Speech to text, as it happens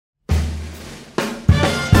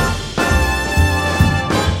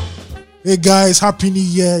Hey guys, Happy New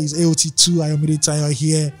Year. It's AOT2. I am Tayo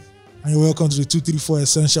here. And you're welcome to the 234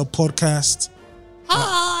 Essential Podcast.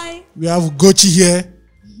 Hi. We have Gochi here.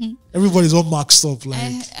 Everybody's all maxed up.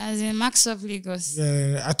 As in Max of Lagos.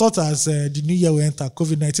 Yeah, I thought as the new year will enter,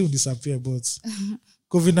 COVID-19 will disappear, but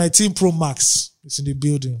COVID-19 Pro Max is in the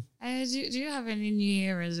building. Do you have any New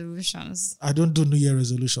Year resolutions? I don't do New Year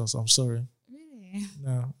resolutions. I'm sorry. Really?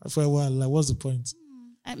 No. For a while, what's the point?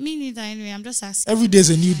 Me neither anyway. I'm just asking. Every day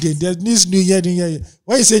is a new day. There's New Year, New Year.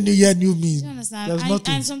 When you say New Year, new me, Do you understand? there's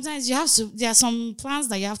nothing. And sometimes you have to, there are some plans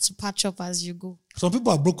that you have to patch up as you go. Some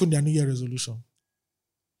people have broken their New Year resolution.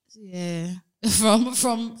 Yeah. From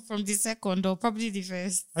the second or probably the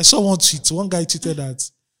first. I saw one tweet. One guy tweeted that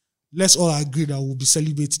let's all agree that we'll be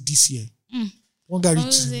celebrating this year. One guy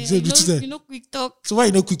retweeted. You know, quick talk. So why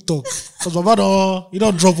you know quick talk? Because Baba you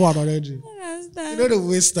don't drop one already. You know the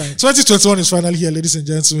waste time. 2021 is finally here, ladies and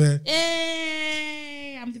gentlemen.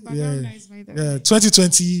 Hey, I'm the background noise, by the way. Yeah,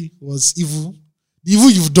 2020 was evil. The evil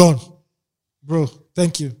you've done, bro.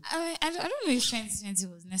 Thank you. I don't know if 2020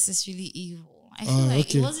 was necessarily evil. I feel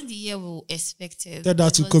like it wasn't the year we expected. Tell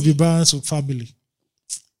that to Kobe Bryant's family.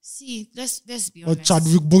 See, let's be Or honest.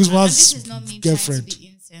 Chadwick And this Boseman's is not me girlfriend. trying to be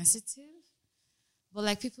insensitive, but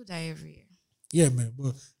like people die every year. Yeah, man.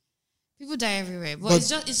 But People die everywhere, but it's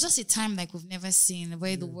just a time like we've never seen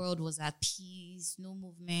where the world was at peace, no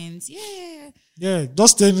movement. yeah,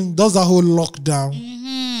 just that whole lockdown,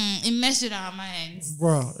 It messed with our minds,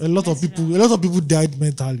 bro. A lot of people died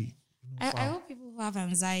mentally. I hope people who have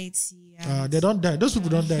anxiety. They don't die. Those people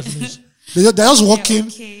don't die. Finish. They're just walking.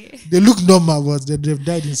 Okay. They look normal, but they've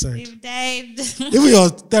died inside. They've died. Even your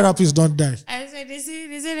therapists don't die. I said they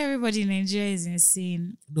said everybody in Nigeria is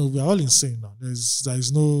insane. No, we are all insane now.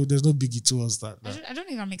 There's no biggie towards that. I don't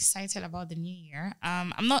think I'm excited about the new year.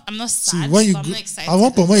 I'm not See, sad. when you but I'm grow, not excited. at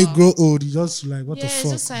one point as when you well. grow old, you just like what the It's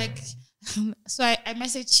fuck. just like so. I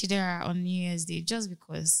messaged Chidera on New Year's Day just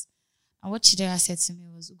because. And what Chidera said to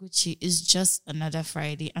me was, Ugochi, it's just another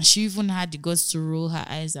Friday. And she even had the guts to roll her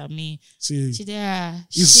eyes at me. See, Chidera,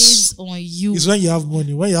 shades on you. it's when you have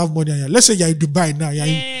money. When you have money, and let's say you're in Dubai now.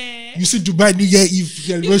 You see Dubai New Year Eve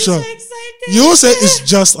celebration. You're so excited. You will say it's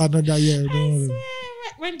just another year. I swear,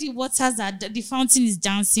 when the waters are, the fountain is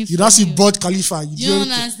dancing. You don't see Burj Khalifa. Do you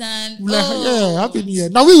understand? Yeah, Happy New Year.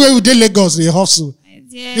 Now we did Lagos, they hustle.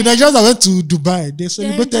 Yeah. The Nigerians that went to Dubai, they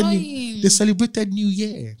enjoying. celebrated New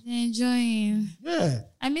Year. They're enjoying. Yeah.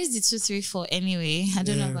 I missed the 234 anyway. I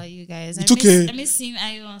don't know about you guys. I miss seeing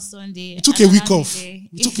Ayo on Sunday. We took a week off. We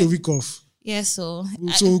took a week off. Yeah, so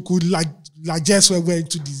we could like just went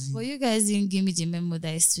into this. But you guys didn't give me the memo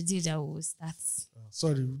that it's today that we will start.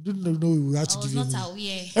 Sorry, we didn't know we had to I give was you. not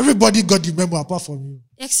aware. Everybody got the memo apart from you.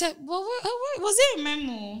 Except, but was it a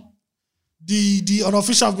memo? The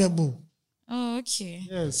unofficial memo. Oh, okay.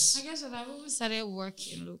 Yes. I guess I've always started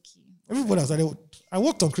working low-key. Everybody started. I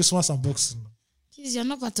worked on Christmas and Boxing. Please, you're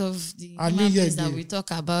not part of the I human knew beings you that did. we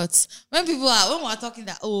talk about. When we're talking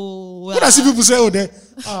that, When I see people say, well,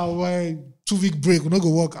 2-week break, we're not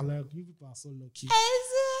going to work. I'm like, you people are so lucky.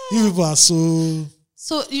 You people are so...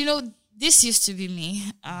 So, this used to be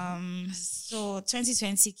me. So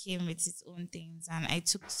 2020 came with its own things and I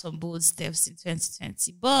took some bold steps in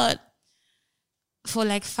 2020. But for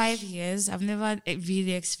like 5 years, I've never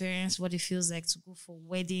really experienced what it feels like to go for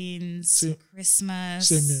weddings, Christmas,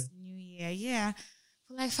 Same here. New Year. Yeah.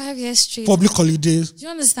 For like 5 years straight. Public holidays. Do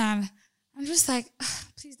you understand? I'm just like,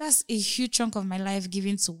 please, that's a huge chunk of my life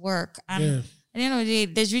given to work. And at the end of the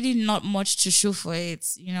day, there's really not much to show for it,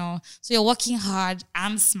 So you're working hard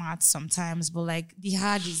and smart sometimes, but like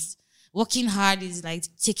working hard is like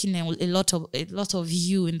taking a lot of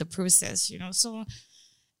you in the process, So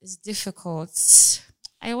it's difficult.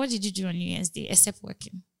 What did you do on New Year's Day except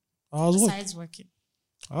working? Besides working.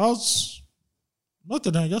 I was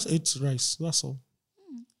nothing. I just ate rice. That's all.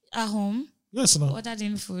 At home? Yes, no. Ordered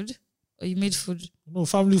in food? Or you made food? No,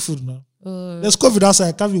 family food now. There's COVID outside.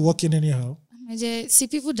 I can't be working anyhow. See,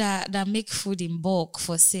 people that make food in bulk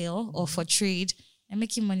for sale or for trade, they're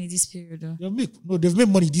making money this period. They've made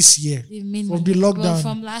money this year. They've made from money. the lockdown. Well,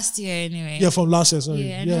 from last year anyway. Yeah, from last year, sorry.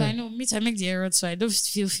 Yeah, I know. I make the error, so I don't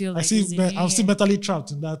feel like I'm still mentally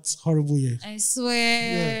trapped in that horrible year. I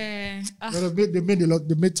swear.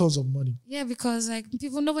 They made tons of money. Yeah, because like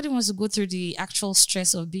nobody wants to go through the actual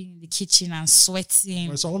stress of being in the kitchen and sweating.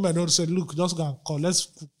 Well, some women said, look, just go and call. Let's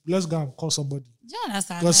go and call somebody. Do you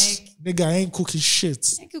understand? Because nigga, I ain't cooking shit.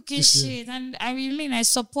 And I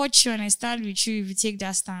support you and I stand with you if you take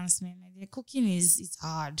that stance, man. Like, the cooking is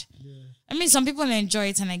hard. Yeah. I mean, some people enjoy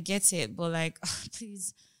it and I get it, but like,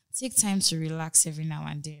 please, take time to relax every now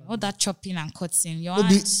and then. All that chopping and cutting. Your No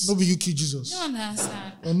hands. be you kill Jesus. You don't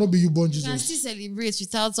understand. Or no be you born You can Jesus. still celebrate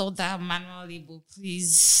without all that manual labor,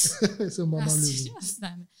 please. So mama You level.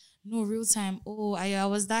 understand? No real time. Oh, I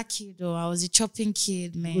was that kid though. I was a chopping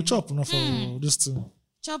kid, man. Go chop enough for this thing.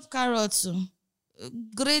 Chop carrots.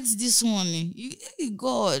 Grate this one.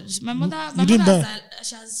 God, my mother. You didn't die.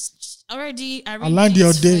 She has already aligned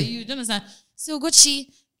your for day. You don't understand? So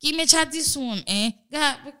Gochi, give me chat this one, eh?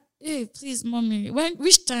 God, hey, please, mommy.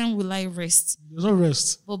 Which time will I rest? There's no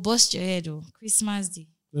rest. But bust your head, oh. Christmas Day.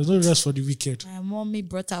 There's no rest for the wicked. My mommy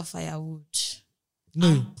brought out firewood. No.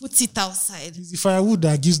 And put it outside. It's the firewood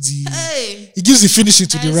that gives the Hey. it gives the finishing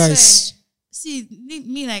to the I rice. swear. See,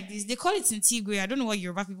 me like this. They call it in Tigray. I don't know what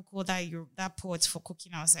Yoruba people call that pot for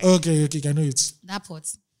cooking outside. Okay, I know it. That pot.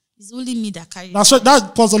 It's only me that carry That's right.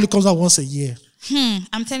 That pot only comes out once a year.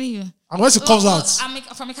 I'm telling you. And once it comes out.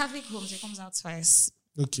 From a Catholic home, so it comes out twice.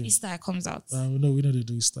 Okay. Easter comes out. We know they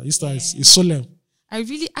do Easter. Easter is solemn. I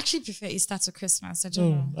really actually prefer Easter to Christmas. I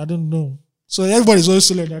don't know. I don't know. So everybody's always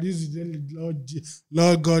solemn that this is the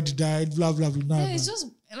Lord God died, blah blah blah. Yeah, it's just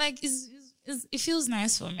like it feels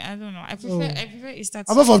nice for me. I don't know. I prefer Easter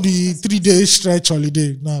to apart from the 3-day stretch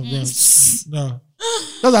holiday. No, bro. No.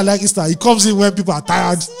 That's I like Easter. It comes in when people are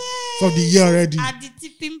tired from the year already. At the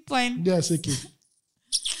tipping point. Yes, okay.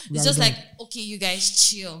 It's just like, okay, you guys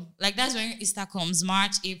chill. Like that's when Easter comes,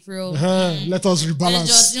 March, April. Let us rebalance. Let's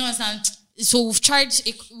just, you understand. So we've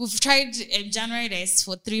tried January days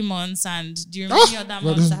for 3 months and the remaining other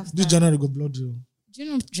months after. This January go blood you. Do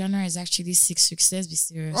you know January is actually 6 weeks? Let's be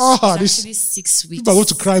serious. It's actually 6 weeks. People are going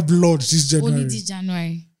to cry blood this January. Only this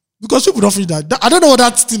January. Because people don't feel that. I don't know what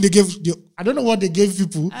that thing they gave. I don't know what they gave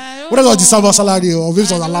people. Whether it was December salary or maybe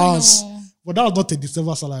it was allowance. But that was not a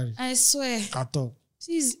December salary. I swear. At all.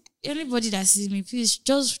 Please, anybody that sees me, please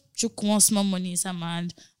just choke one small money in some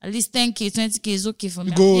hand. At least 10K, 20K is okay for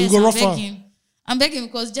me. You go rougher. I'm begging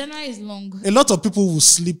because January is long. A lot of people will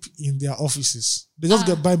sleep in their offices. They just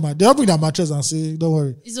get by They open their mattress and say, "Don't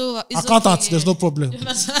worry, it's over. It's accountant, okay, there's no problem."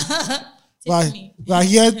 We are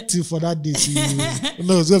here for that day.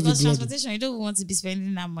 No, it's going to be transportation. You don't want to be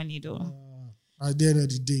spending that money though. At the end of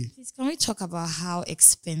the day, please, can we talk about how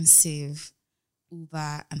expensive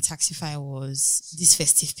Uber and Taxify was this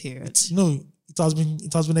festive period? It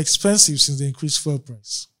has been expensive since they increased fuel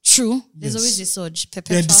price. True. There's always a surge.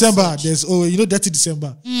 In December, surge. there's dirty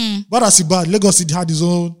December. But as bad, Lagos had his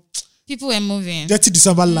own. People were moving. Dirty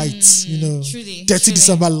December lights, Truly. Dirty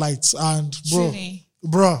December lights. And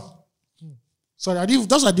bro. Sorry,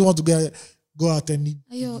 that's why I didn't want to go out and eat.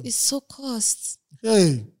 Ayo, it's so cost.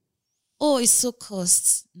 Hey. Oh, it's so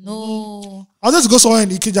cost. No. I was just go somewhere in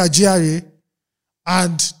Ikeja GRA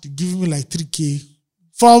and they give me like 3K.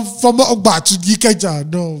 From Ogba to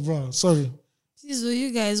Ikeja. No, bro. Sorry. Please,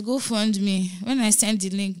 you guys go fund me. When I send the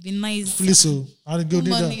link, be nice. Please, so I'll go do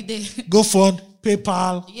money that. there. Go fund,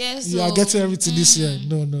 PayPal. Yes. You are getting everything this year.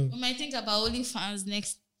 No. We might think about OnlyFans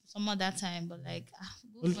next some other time, but like,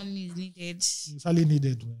 GoFundMe is needed. It's highly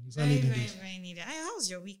needed, man. It's highly needed. Very needed. How was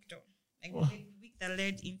your week, though? Like the week that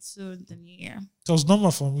led into the new year. It was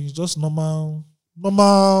normal for me. Just normal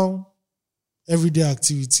everyday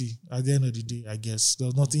activity at the end of the day, I guess. There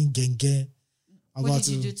was nothing gang. What did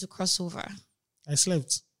you do to cross over? I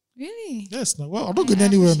slept. Really? Yes. No. Well, I'm not going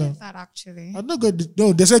anywhere now. That actually. I'm not going.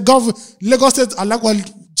 No, they said Lagos State. I like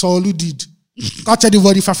what Tolu did. Catch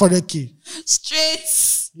anybody 500K. Straight.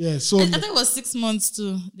 Yeah. So I thought it was 6 months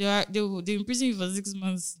too. They imprison you for 6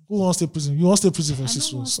 months. Who wants to stay prison? You want to stay prison for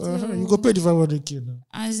 6 months? You go pay the 500K now.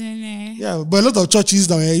 As in, yeah, but a lot of churches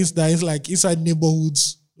that is like inside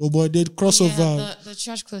neighborhoods. Oh boy, they cross over. The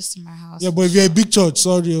church close to my house. Yeah, but if you're a big church,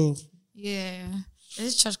 sorry. Yeah.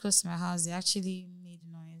 There's a church close to my house. They actually made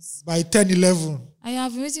noise. By 10, 11. I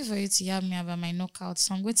have been waiting for you to yell me about my knockout,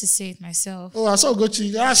 so I'm going to say it myself. Oh, I saw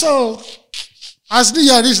Gochi. I saw. As New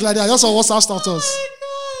Year reached like that, I just saw WhatsApp status.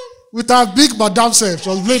 Oh my God. With her big madam self, she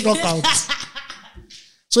was playing knockout.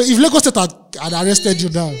 So if Lagos State had arrested you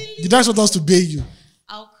now, the guys want us to bail you.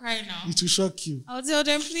 I'll cry now. It will shock you. I'll tell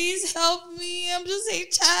them, please help me. I'm just a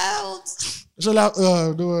child. So like,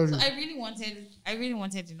 don't worry. So I really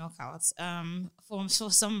wanted the knockout. For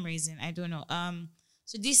some reason, I don't know.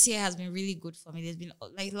 So this year has been really good for me. There's been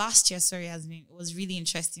like last year, it was really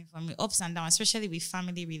interesting for me, ups and downs, especially with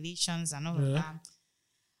family relations and all of that.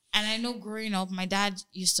 And I know growing up, my dad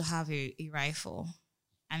used to have a rifle,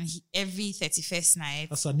 and every 31st night,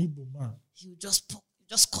 that's an Igbo man. He would just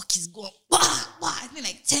cock his gun. I think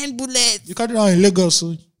like 10 bullets. You can't do that in Lagos.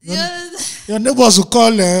 So your neighbors will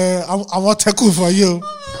call, I want Teku for you.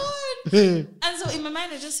 And so in my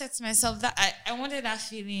mind, I just said to myself that I wanted that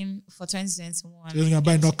feeling for 2021. You're gonna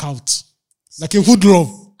buy knockout. Like a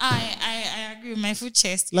hoodlum. I agree with my food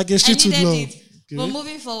chest. Like a street hoodlum. Okay. But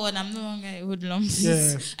moving forward, I'm no longer a hoodlum.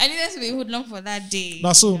 Yeah. I needed to be a hoodlum for that day.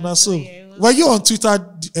 That's so. Yeah, were you on Twitter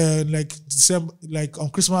like December, like on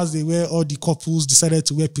Christmas Day, where all the couples decided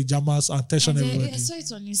to wear pajamas and tension everybody? I saw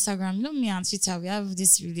it on Instagram. You know, me and Twitter, we have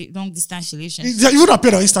this really long distance relationship. You would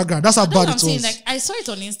appear on Instagram. That's how bad it was. Saying, like, I saw it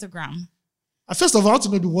on Instagram. First of all, I want to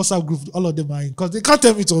know the WhatsApp group all of them are in, because they can't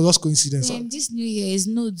tell me it was just coincidence. This new year is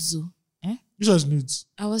nudes. Which was nudes?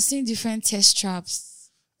 I was seeing different test traps.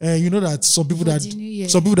 You know that some people that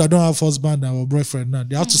don't have husband or boyfriend now,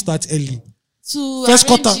 they have to start early. To first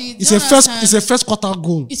quarter, it's a first quarter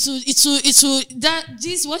goal. It's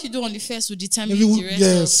what you do on the first will determine the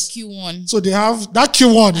rest of Q1. So they have that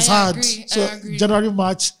Q1 is hard. Agree, so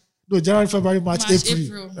January, February, March,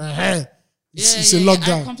 April. It's a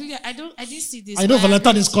lockdown. I didn't see this. I know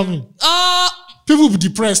Valentine is coming. People will be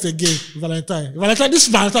depressed again. This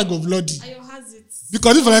Valentine go bloody.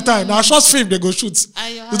 Because this Valentine, now short film they go shoot. It's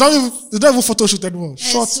not even photo shoot anymore.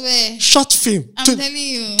 Short film. I'm telling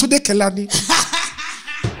you. Today Kelani.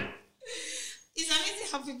 It's amazing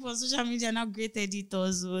how people on social media are now great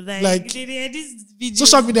editors. Like they edit videos.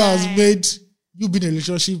 Social media has made you being in a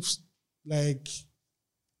relationship like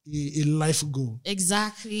a life goal.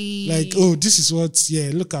 Exactly. Like, oh, this is what,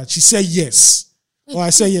 look at. She said yes. I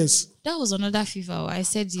said yes. That was another FIFA. I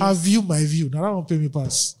said yes. Have you my view? Now that won't pay me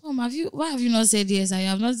pass. Why have you not said yes? I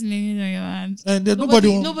have not seen anything on your hand. And then nobody,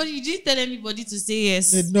 you didn't tell anybody to say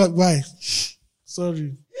yes. Why?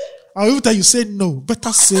 Sorry. I'll even tell you, say no.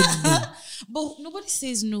 Better say no. But nobody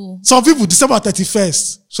says no. Some people, December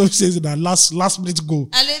 31st, so he says that last minute goal.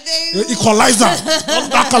 Equalizer.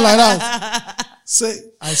 That like that.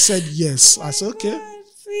 I said yes. I said, okay.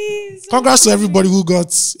 Please. Congrats to everybody who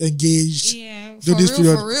got engaged. Yeah. For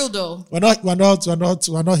real though. We're not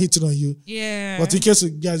hitting on you. Yeah. But in case you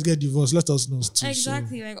guys get divorced, let us know too.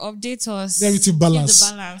 Exactly. So. Like update us. Everything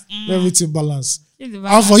balance. Everything balance.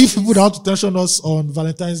 And for you people that want to tension us on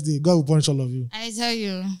Valentine's Day, God will punish all of you. I tell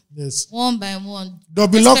you. Yes. One by one. There'll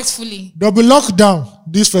be lockdown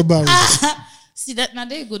this February. See that now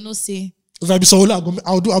there you go no say. If I be so old,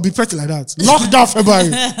 I'll be pretty like that. Lockdown February.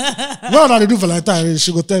 When I do Valentine,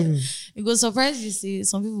 she go tell me. It go surprise you. See,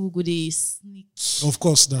 some people will go they sneak. Of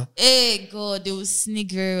course, that. Hey God, they will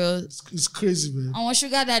sneak very well. It's crazy, man. I want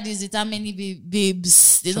sugar daddies with that many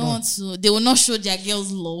babes. They don't want to. They will not show their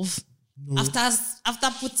girls love. No. After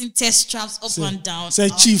putting test traps up and down. Say,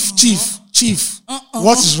 chief.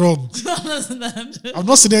 What is wrong? I'm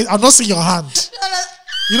not seeing your hand.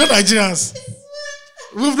 You know Nigerians.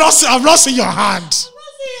 I've not seen your hand.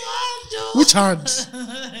 Which hand?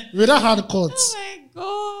 With that hand cut.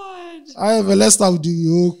 Oh my God. Let's start with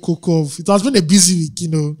the cook off. It has been a busy week, you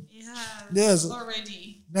know. Yes.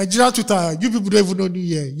 Already. Nigerian Twitter, you people don't even know New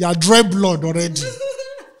Year. You are drawing blood already.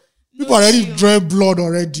 People are already drawing blood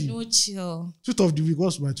already. No chill. Tweet of the week.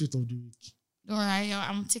 What's my tweet of the week? Don't worry,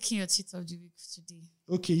 I'm taking your tweet of the week today.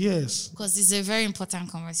 Okay, yes. Because it's a very important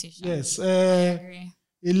conversation. Yes. A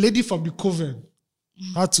lady from the Coven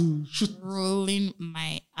had to shoot. Rolling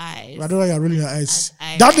my eyes. I don't know why you're rolling your eyes.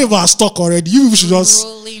 That name was stuck already. You people should just.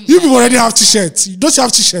 You people already have t-shirts. You don't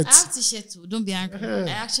have t-shirts. I have t-shirts too. Don't be angry. I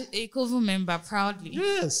actually a Coven member proudly.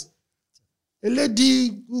 Yes. A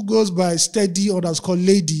lady who goes by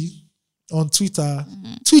steady_lady on Twitter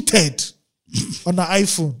tweeted on her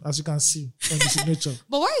iPhone, as you can see on the signature.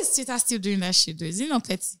 But why is Twitter still doing that shit though? Is it not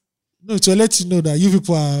petty? No, to let you know that you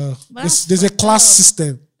people are there's a class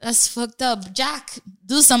system. That's fucked up. Jack,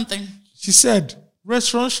 do something. She said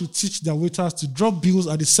restaurants should teach their waiters to drop bills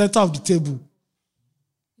at the center of the table.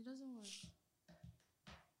 It doesn't work.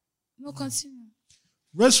 No, continue.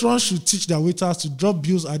 Restaurants should teach their waiters to drop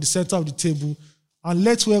bills at the center of the table and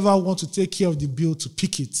let whoever wants to take care of the bill to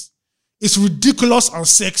pick it. It's ridiculous and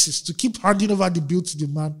sexist to keep handing over the bill to the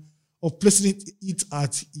man or placing it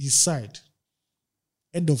at his side.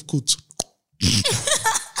 End of quote.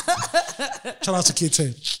 Shout out to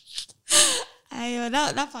K10.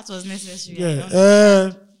 That part was necessary.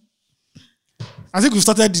 Yeah. I think we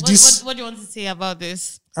started this. What do you want to say about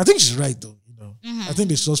this? I think she's right though. You know, I think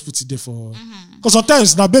they should just put it there for. Because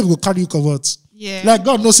sometimes now baby will carry you covered. Yeah. Like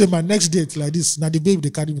God knows, say my next date like this. Now the baby they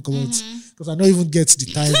carry me covered because I don't even get the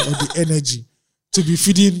time or the energy to be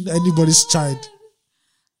feeding anybody's child.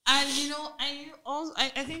 And you know,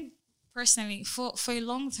 I think personally for a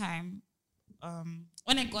long time,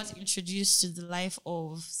 when I got introduced to the life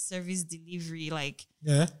of service delivery, like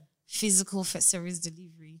physical service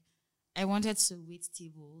delivery, I wanted to wait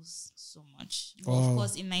tables so much. But Wow. of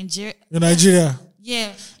course, in Nigeria. In Nigeria.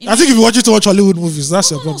 Yeah. I think if you want you to watch Hollywood movies,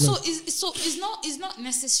 that's your No, problem. so it's not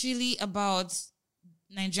necessarily about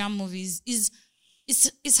Nigerian movies.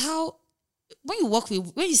 It's how when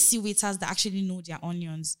you see waiters that actually know their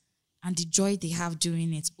onions and the joy they have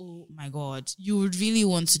doing it, oh my God, you would really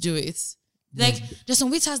want to do it. Like there's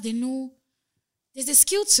some waiters, they know there's a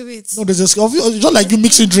skill to it. No, there's a skill. It's not like you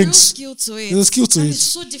mixing There's a real drinks. skill to it. There's a skill to And it. it's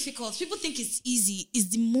so difficult. People think it's easy. It's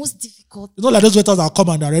the most difficult. It's not like those waiters that come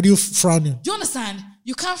and they're already frowning. Do you understand?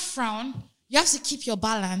 You can't frown. You have to keep your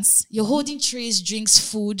balance. You're holding trays, drinks,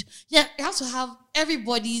 food. Yeah, you have to have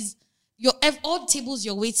all the tables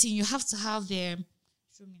you're waiting. You have to have their.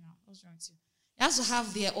 Show me now. What's wrong with you? You have to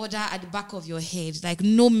have their order at the back of your head. Like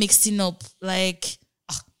no mixing up. Like,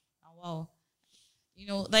 wow. You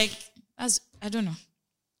know, like I don't know.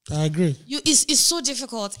 I agree. It's so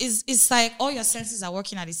difficult. It's like all your senses are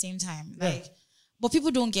working at the same time. Like, but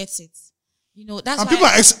people don't get it. You know, that's And why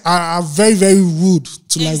people are very, very rude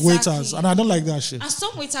to like Exactly. waiters. And I don't like that shit. and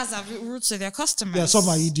some waiters are rude to their customers. Yeah, some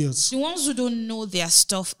are idiots. The ones who don't know their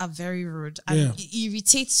stuff are very rude, and Yeah. it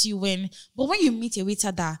irritates you But when you meet a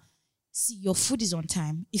waiter that, see, your food is on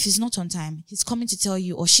time. If it's not on time, he's coming to tell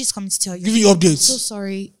you, or she's coming to tell you. Give you updates. So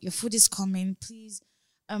sorry, your food is coming. Please,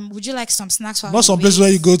 would you like some snacks? While Not we some wait? places where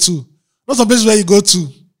you go to. Not some places where you go to.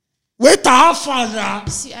 Waiter, have fun, nah.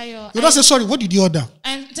 See, Ayo, You don't say sorry. What did you order?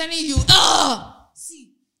 I'm telling you. See,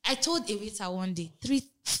 I told a waiter one day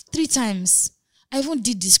three times. I even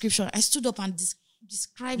did description. I stood up and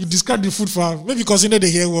described. You describe the food for her. Maybe because you know the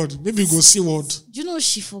hear word. Maybe you go see word. Do you know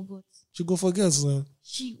she forgot? She go forget. Sir.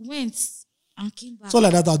 She went and came back. So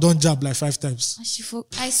like that, I don't jab like 5 times. And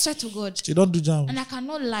I swear to God. She don't do jam. And I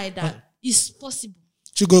cannot lie that it's possible.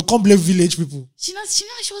 She go come blame village people. She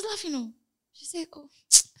was laughing. Oh. She said, "Oh,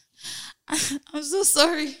 I'm so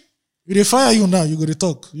sorry." If they fire you now, you go to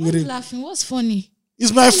talk. Why are you laughing? What's funny?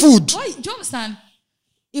 It's my food. Why? Do you understand?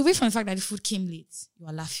 Away from the fact that the food came late, you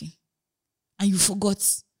are laughing. And you forgot.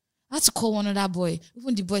 I had to call one other boy.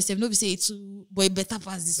 Even the boy said, nobody say it too, boy, better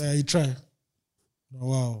pass this. You try. Oh,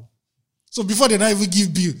 wow. So before they not even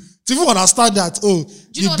give bill, to even understand that, oh,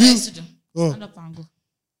 Do you know the what I bill. used to do? Oh, Stand up and go.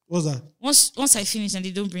 what's that? Once I finish and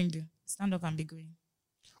they don't bring bill, stand up and be going.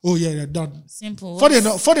 Oh, yeah, they're done. Simple. Funny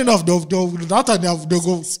enough, they'll that time they'll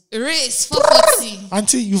go, Race 440.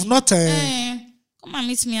 Auntie, you've not. Come and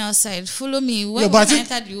meet me outside. Follow me. When Yeah, but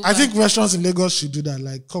I I think restaurants in Lagos should do that.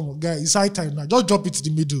 Like, come on, guys, it's high time now. Just drop it to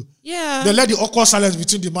the middle. Yeah. They let the awkward silence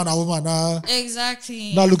between the man and woman.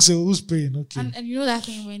 Exactly. Now look, say who's paying? Okay. And you know that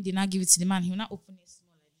thing when they not give it to the man, he will not open it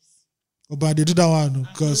small like this. Oh, but they do that one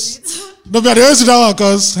because no, but they always do that one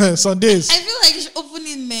because Sundays I feel like you should open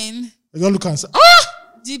it, man. they don't look and say, ah,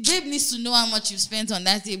 The babe needs to know how much you've spent on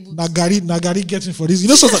that table. Nagari getting for this. You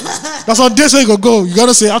know, so that's on days where you go. You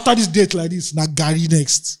gotta say after this date like this, Nagari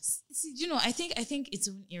next. See, you know, I think it's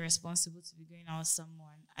even irresponsible to be going out with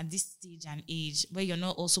someone at this stage and age where you're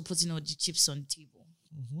not also putting all the chips on the table.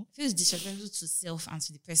 It feels disrespectful to self and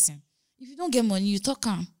to the person. If you don't get money, you talk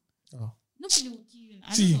calm. Oh. Nobody will give you.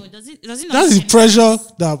 I See, don't know. Does it not That's the make pressure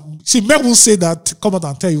that see men will say that come out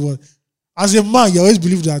and tell you what. As a man, you always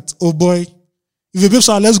believe that, oh boy, if a babe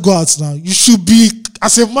say, let's go out now, you should be,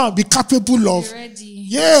 as a man, be capable of. be ready?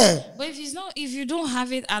 Yeah. But if you don't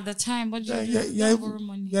have it at the time, what do you do? Yeah, Borrow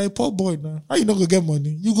money. you're a poor boy now. How you not gonna get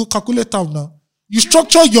money? You go calculate time now. You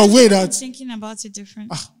structure your way I'm that thinking about it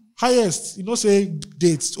different. highest, say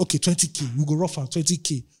dates, okay, 20K. You go rough on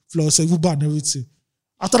 20K, plus Uber and everything.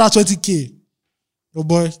 After that 20K, oh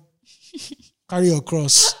boy, carry your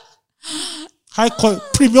cross.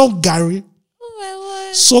 Premium Gary, Oh my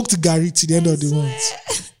word. soaked Gary to the end of the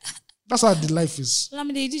month. That's how the life is.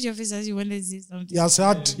 Lamide, you did your face as you wanted to say something. He has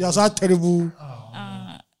had terrible.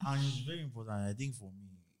 And it's very important. I think for me,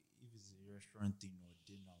 if it's a restaurant thing or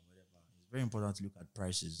dinner or whatever, it's very important to look at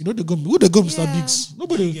prices. Who they go, Mr. Yeah. Biggs?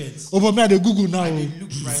 Nobody. Yes. Oh, but me, they Google now. And they look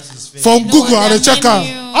prices first. From You know Google, what and they their check out.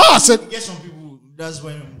 menu- I said, Get some people. That's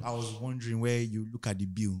when I was wondering where you look at the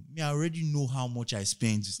bill. Me, I already know how much I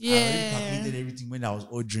spent. I already Yeah. calculated everything when I was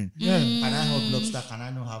ordering. Yeah. Can I have lobster? Can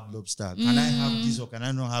I not have lobster? Can I have this or can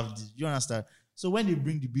I not have this? You understand? So when they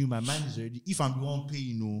bring the bill, my mind is already, if I'm the one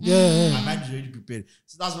paying, Yeah. my mind is already prepared.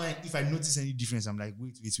 So that's why if I notice any difference, I'm like,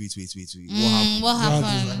 wait. What happened? What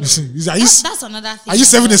happened? Are you, That's another thing. are you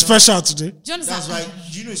serving a as well. special today? Do you understand? That's why,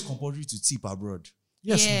 do you know it's compulsory to tip abroad?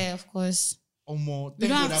 Yes. Yeah, of course. More, We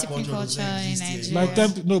don't have tipping culture in Nigeria. Like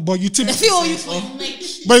them, no, but you tip. I feel you for make.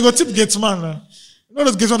 But you go tip gates man. You know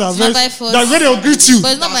those gates man that are very, not by force. that very they'll greet you.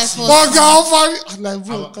 But it's not by force. But how far? I'm like,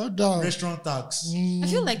 bro, calm down. Restaurant tax. I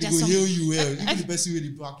feel like They there's go some. hail you well. Even the person where they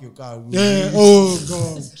park your car. will Yeah. hail you. Oh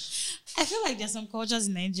God. I feel like there's some cultures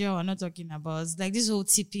in Nigeria we're not talking about. Like this whole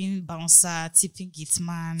tipping bouncer, tipping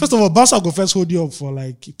gitman. First of all, bouncer go first hold you up for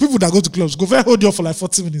like people that go to clubs go first hold you up for like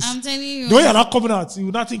 40 minutes. I'm telling you. The way you're not coming out, you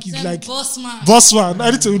would not think he's like boss man. Boss man.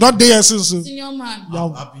 Anything, you're not there since. Senior man.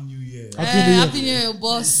 Yeah. Happy New Year. Happy New Year,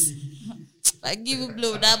 boss. I give you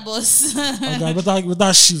blow that boss. Okay, with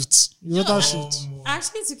that shift. With that shift. I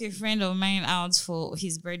actually took a friend of mine out for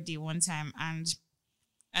his birthday one time, and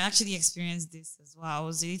I actually experienced this as well. I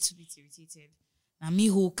was a little bit irritated. Now me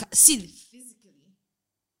who see physically,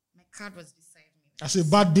 my card was beside me. I say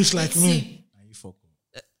bad bitch like me. Are you fuck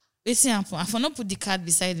up? Listen, I for not put the card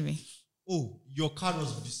beside me. Oh, your card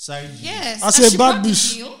was beside you. Yes. I say she bad brought the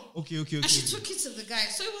bitch. bill, Okay. and she took it to the guy.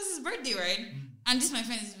 So it was his birthday, right? And this my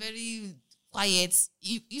friend is very quiet.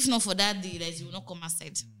 If not for that day, that he will not come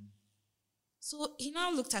outside. So he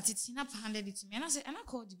now looked at it. He now handed it to me, and I said, and I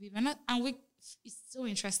called the baby, it's so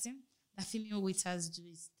interesting that female waiters do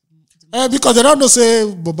this. Because they don't know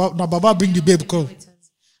say Baba bring the babe come.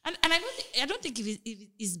 And I don't think if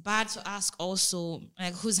it's bad to ask also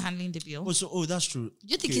like who's handling the bill. That's true. Do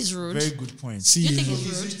you think it's rude? Very good point. See, Do you think you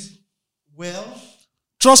it's know. rude? Well,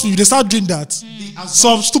 Trust me, if they start doing that,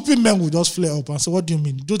 some stupid men will just flare up and say, what do you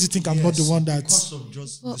mean? Don't you think I'm not the one that... because of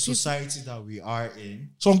just the society that we are in.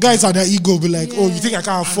 Some guys are their ego be like, oh, you think I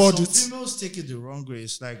can't afford and it? some females take it the wrong way.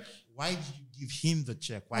 It's like, why did you give him the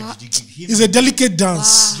check? Why did you give him It's a delicate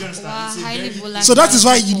dance. Do you understand? Wow, It's a highly very- volatile So that is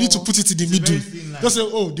why you people. need to put it in the It's a middle. very thin line. Just say,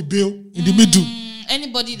 oh, the bill in the middle.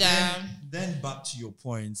 Anybody that Then back to your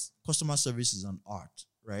point, customer service is an art,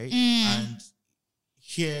 right? Mm. And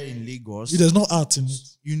here in Lagos, There's no art in it.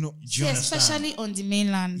 you know, do you yeah, understand? especially on the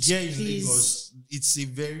mainland. Here in please. Lagos, it's a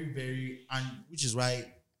very, very, and which is why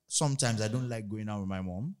sometimes I don't like going out with my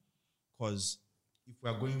mom, because if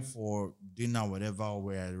we're going for dinner, whatever, or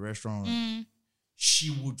we're at a restaurant, she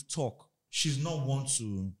would talk. She's not one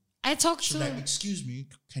to. I talk She's to like, excuse me,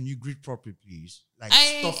 can you greet properly, please? Like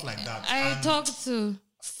I- stuff like that. I And talk to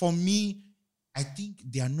for me, I think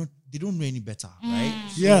they don't know any better, right?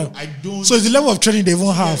 So Yeah. I don't. So it's the level of training they even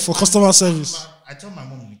have for customer service. I tell my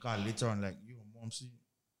mom in the car later on, like, yo, mom, see,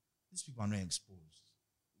 these people are not exposed.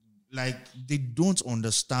 Like, they don't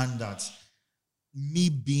understand that me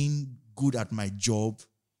being good at my job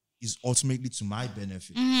is ultimately to my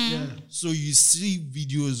benefit. Yeah. So you see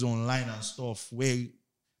videos online and stuff where,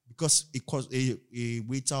 because it cost a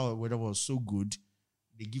waiter or whatever was so good,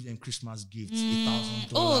 they give them Christmas gifts, $8,000.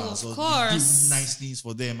 Oh, of or course. They do nice things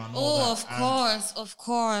for them and all that. Oh, of And course, of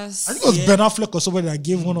course. I think it was Ben Affleck or somebody that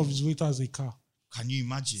gave one of his waiters a car. Can you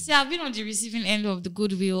imagine? See, I've been on the receiving end of the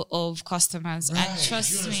goodwill of customers, Right, and you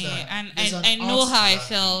trust me, understand? and There's an I know art how to I that.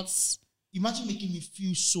 felt. Imagine making me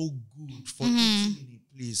feel so good for Mm-hmm. eating in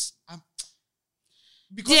a place.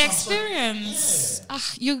 Because The I'm so- experience,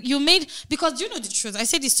 you made, because you know the truth. I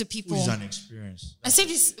say this to people. Food is an experience. I say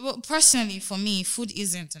this personally, for me, food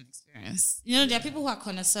isn't an experience. You know, there are people who are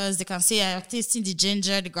connoisseurs. They can say, I'm tasting the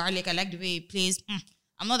ginger, the garlic. I like the way it plays.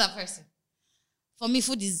 I'm not that person. For me,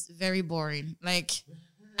 food is very boring. Like,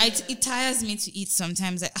 it tires me to eat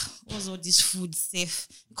sometimes. Like, what's all this food safe?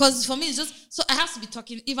 Because for me, it's just, so I have to be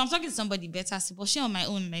talking. If I'm talking to somebody better, I say, but she on my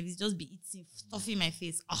own, like, it's just be eating, stuffing my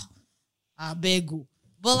face. I beg you.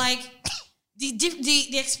 But like,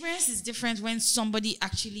 the experience is different when somebody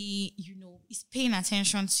actually, you know, is paying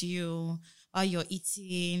attention to you while you're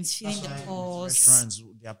eating, feeling That's the why with pulse. restaurants,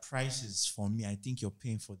 their prices, for me, I think you're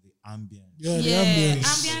paying for the ambience. Yeah, the Yeah, ambience.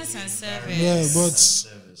 ambience and service. Yeah, but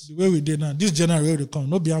Service. the way we did now, this general way they come,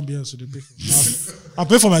 no be ambience they pay for. I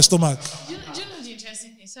pay for my stomach. Do you know the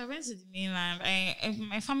interesting thing? So I went to the mainland.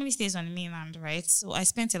 My family stays on the mainland, right? So I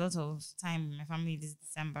spent a lot of time with my family this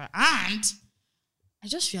December, and I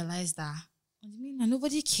just realized that on the mainland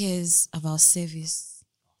nobody cares about service.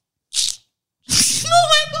 Oh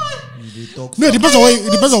my god! They talk No, it depends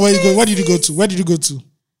on where you go. Where did you go to? Where did you go to?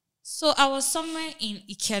 So I was somewhere in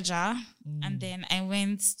Ikeja, and then I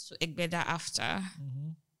went to Egbeda after.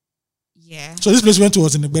 Yeah, So this place we went to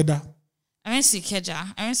was in Egbeda. I went to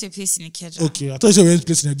Ikeja. I went to a place in Ikeja. Okay, I thought you said we went to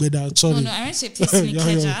place in Egbeda. Sorry. No, I went to a place in Yeah,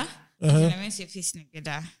 Ikeja. yeah. And then I went to a place in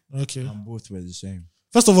Egbeda. Okay. and both were the same.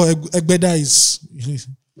 First of all, Egbeda is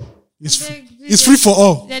They- it's free for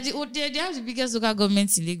all. They have the biggest local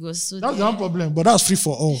government in Lagos. So That's the one problem, but that's free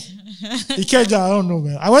for all. Ikeja, I don't know,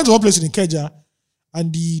 man. I went to one place in Ikeja,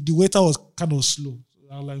 and the waiter was kind of slow.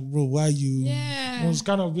 I was like, bro, why you? Yeah. It was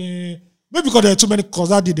kind of being maybe because there are too many. Because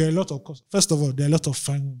that day there are a lot of. First of all, there are a lot of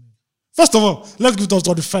fine women. First of all, let's give it up to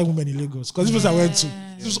all the fine women in Lagos. Because this place I went to,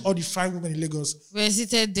 this was all the fine women in Lagos. we're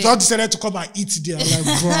seated there. They all decided to come and eat there. I'm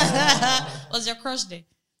like, bro. Was your crush there?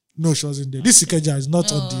 No, she wasn't there. This Ikeja is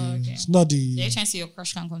not on the. Okay. It's not You're the. trying to say your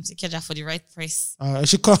crush can come to Ikeja for the right price.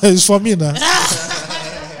 It's for me now.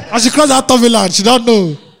 And she crossed that tummy land. She don't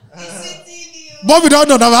know. Mommy don't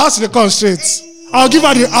know. Now I ask her to come straight. I'll give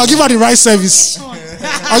her the right service.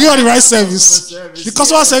 I'll give her the right service. The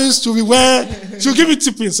customer service to be where she'll give me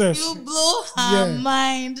tipping. You blow her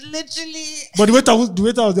mind, literally. But the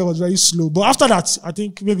waiter was there was very slow. But after that, I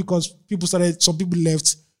think maybe because some people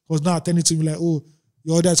left, was now attending to me like, oh,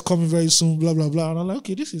 your order is coming very soon, blah, blah, blah. And I'm like,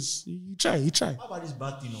 okay, you try. How about this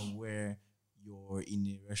bad thing of where you're in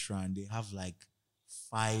a restaurant, they have like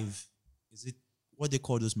 5, is it, what they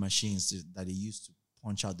call those machines that they use to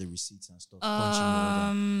punch out the receipts and stuff?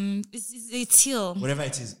 It's a till. Whatever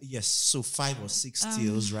it is. Yes. So 5 or 6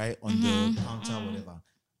 tills, right? On the counter, whatever.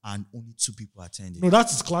 And only 2 people attending. No,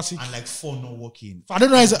 that is classic. And like 4 not working. I don't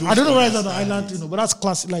know where it's on the island, but that's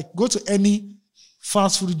classic. Like, go to any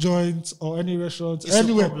fast food joint or any restaurant, It's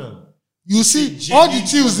anywhere. a problem. You see all the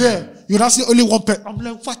tills there. You not see only one person. I'm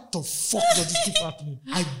like, what the fuck does this keep happening?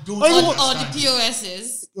 I don't Or understand. the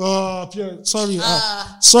POSs. Pierre, sorry.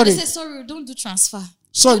 Sorry. Sorry. They say, sorry, don't do transfer.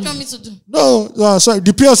 Sorry. What do you want me to do? No, sorry.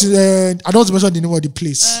 The place is, I don't want to mention the name of the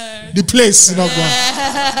place. The place is not going.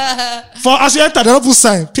 For as you enter, the double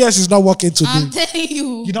sign, PS is not working today. I'm telling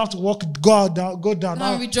you. You don't have to walk, go down.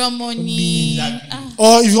 Now withdraw money.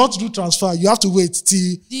 Or if you want to do transfer, you have to wait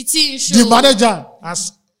till The thing show. the manager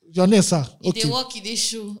as your name, sir. If Okay. they work, they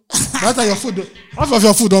show. That's how your food. Half of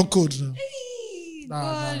your food don't code now.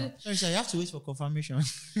 God. Sorry, sir, you have to wait for confirmation.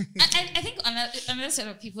 I think another set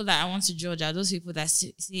of people that I want to judge are those people that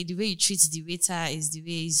say the way you treat the waiter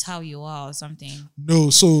is how you are or something. No,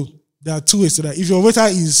 so there are 2 ways to that. If your waiter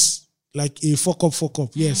is like a fuck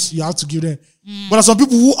up, yes, you have to give them. But there are some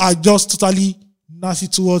people who are just totally nasty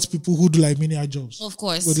towards people who do like menial jobs. Of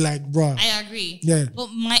course. With like, bruh. I agree. Yeah. But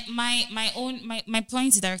my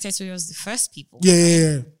point is directed towards the first people.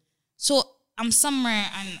 Yeah. So I'm somewhere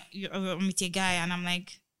and I'm with a guy and I'm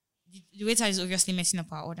like, the waiter is obviously messing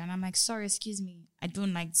up our order. And I'm like, sorry, excuse me. I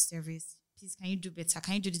don't like the service. Please, can you do better?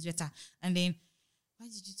 Can you do this better? And then, why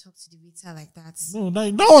did you talk to the waiter like that? No,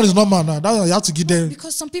 that one is normal now. That one you have to give them.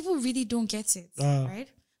 Because some people really don't get it, right?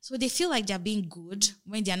 So they feel like they're being good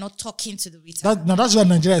when they're not talking to the waiter. That's why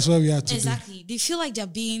Nigeria is where we are today. Exactly. They feel like they're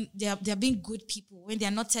being good people when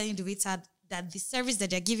they're not telling the waiter that the service that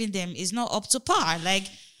they're giving them is not up to par. Like,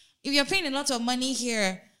 if you're paying a lot of money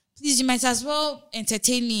here, please, you might as well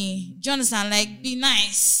entertain me. Do you understand? Like, be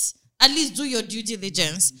nice. At least do your due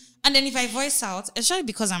diligence. And then if I voice out, especially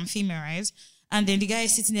because I'm female, right? And then the guy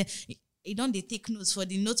is sitting there, they take notes for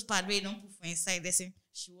the notepad where you don't put for inside. They say,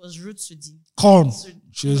 she was rude to the... Corn.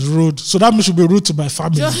 She was rude. So that means she'll be rude to my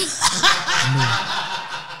family. No.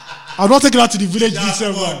 I'm not taking her to the village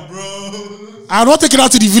itself, bro. I'm not taking her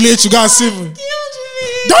to the village to go and save me.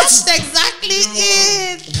 That's exactly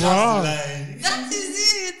it. Wow. That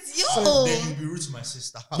is it. Yo. So then you'll be rude to my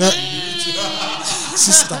sister.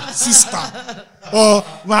 Sister. Or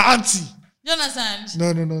my auntie. Do you understand?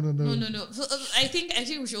 No. So, I think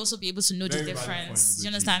we should also be able to know the difference. Do you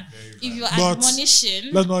understand? If you're But admonition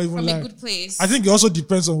let's not even from lie. a good place. I think it also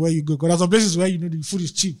depends on where you go. Because there's some places where the food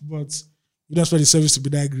is cheap, but you don't expect the service to be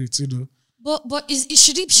that great, But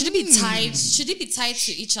should it be tied? Should it be tied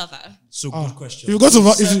to each other? So good question.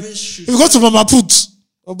 If you go to Mama Put,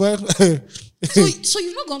 oh, but So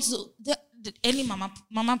you've not gone to any Mama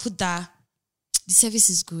Put that the service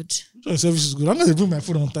is good. the service is good. I'm not going to bring my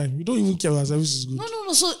food on time. You don't even care whether the service is good.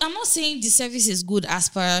 No. So I'm not saying the service is good as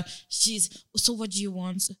per so what do you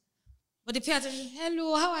want? But they pay attention.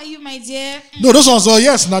 Hello, how are you, my dear? No, those ones are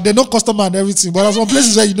yes. Now they know customer and everything, but there's some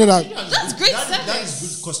places where you know that. That's great service. That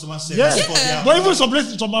is good customer service. Yeah. But even some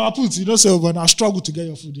places, some Mama Put, you don't say, oh, but I struggle to get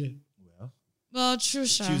your food here. Well, true,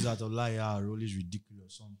 sure. Queues at Olaya are always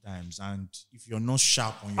ridiculous sometimes, and if you're not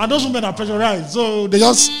sharp on your And those women are pressurized, so they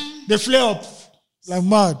just they flare up like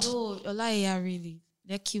mad. Oh, Olaya really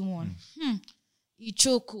lucky one.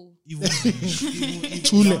 Ichoko. even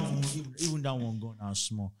that one gone now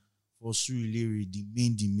small. For Surulere, the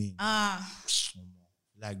main.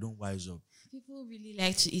 Like, don't wise up. People really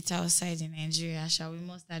like to eat outside in Nigeria, we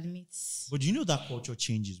must admit. But do you know that culture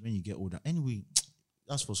changes when you get older? Anyway,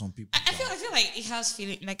 that's for some people. I feel like it has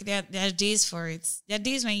feeling like there are days for it. There are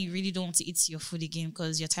days when you really don't want to eat your food again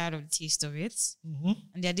because you're tired of the taste of it. Mm-hmm.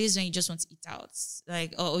 And there are days when you just want to eat out,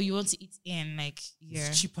 like or you want to eat in, like here.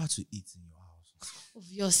 It's cheaper to eat in your house.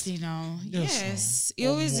 Obviously now, yes, it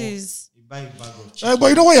always is. You buy a bag of chicken. But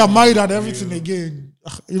you know when you're married and everything again,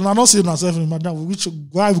 you are not saying yourself in madam,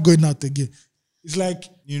 why are we going out again? It's like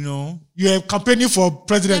You you're campaigning for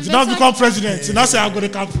president. You now become president. You now say I'm going to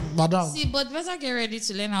campaign, madam. See, but better get ready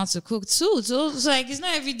to learn how to cook too. So like it's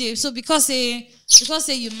not every day. So because you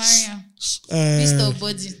marry him, beast of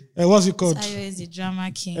body. What's it called? Ayo is the drama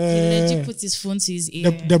king. He legit put his phone to his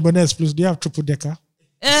ear. The Bonnes, please. Do you have triple decker?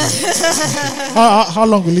 how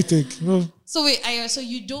long will it take? So wait, Ayo, so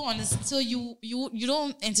you don't understand. So you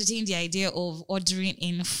don't entertain the idea of ordering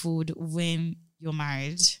in food when you're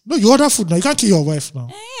married. No, you order food now. You can't kill your wife now.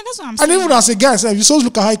 That's what I'm saying. And even as a guy, you supposed to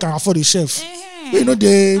look at how you can afford a chef. You know,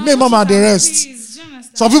 mama and the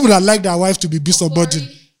rest. Some people that like their wife to be beast of burden.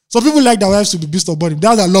 Some people like their wives to be beast of burden.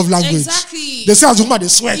 That's their love language. Exactly. They say as a woman, they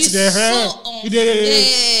sweat. Their hair.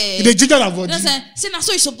 They ginger their body. Say that's what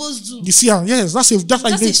you're supposed to do. You see her? Yes, that's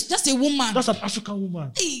a woman. That's an African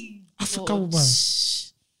woman. African woman.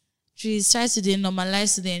 Please try to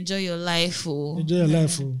normalize to enjoy your life. Enjoy your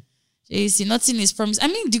life. You see, nothing is promised. I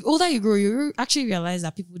mean, the older you grow, you actually realize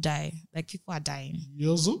that people die. Like, people are dying. You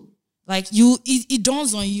also? Like, it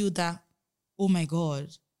dawns on you that, oh my God,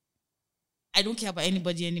 I don't care about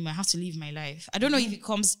anybody anymore. I have to live my life. I don't know if it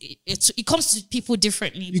comes to people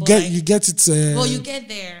differently. You get it. Well, you get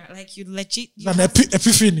there. Like, you legit. An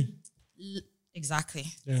epiphany. Exactly.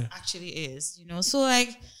 Yeah. Actually is. So, like,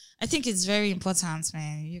 I think it's very important,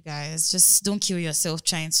 man. You guys just don't kill yourself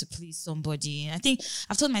trying to please somebody. I think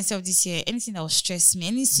I've told myself this year, anything that will stress me,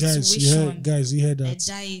 any situation, guys, you heard that. I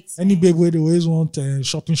diet. Any babe where they always want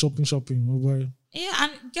shopping. Oh boy. Yeah,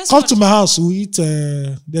 and guess Come what? to my house. We eat. We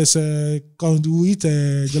eat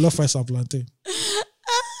jollof rice and plantain.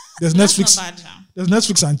 There's Netflix. Not bad now. There's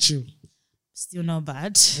Netflix and chill. Still not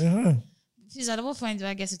bad. Uh-huh. Please, at what point do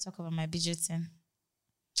I get to talk about my budgeting?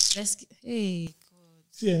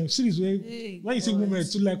 Yeah, series when you say women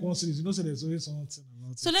too like one series, you know, so there's always something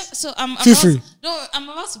about it. So I'm Feel free. No, I'm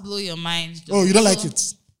about to blow your mind. Though. Oh, you don't like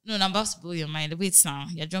it? No, I'm about to blow your mind. Wait now,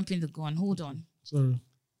 you're jumping the gun. Hold on. Sorry.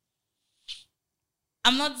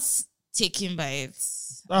 I'm not taken by it.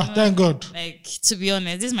 Thank God. Like, to be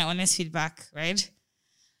honest, this is my honest feedback, right?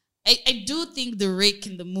 I do think the rake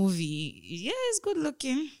in the movie, is good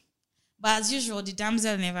looking. But as usual, the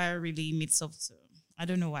damsel never really meets up to. I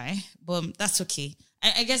don't know why, but that's okay.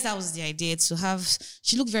 I guess that was the idea, to have.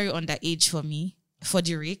 She looked very underage for me, for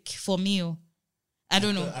the rake, for me. I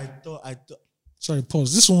don't know. I thought. Sorry,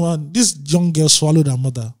 pause. This young girl swallowed her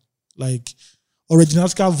mother. Like, Regina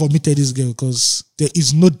Oscar vomited this girl because there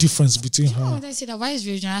is no difference between her. Oh, I said that. Why is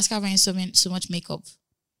Regina Oscar wearing so much makeup?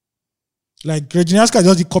 Like, Regina Oscar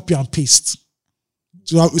just did copy and paste.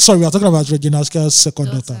 Sorry, we are talking about Regina Oscar's second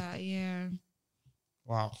daughter. Yeah.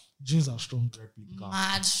 Wow. Genes are strong.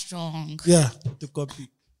 Mad strong. Yeah. To copy.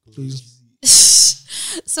 Please.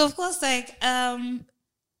 So, of course, like,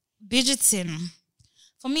 budgeting.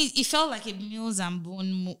 For me, it felt like a Mills and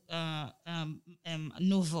Bone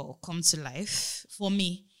novel come to life. For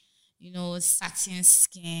me, satin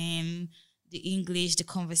skin, the English, the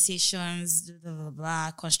conversations, blah, blah,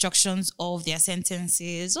 blah, constructions of their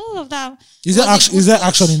sentences, all of that. Is there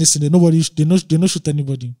action in this thing? They don't shoot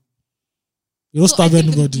anybody. You don't stab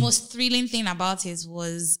anybody. The most thrilling thing about it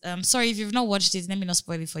was, sorry if you've not watched it, let me not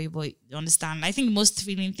spoil it for you, but you understand. I think the most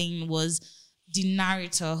thrilling thing was the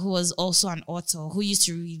narrator, who was also an author, who used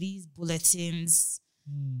to release bulletins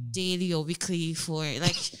daily or weekly for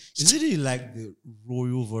like. Is it like the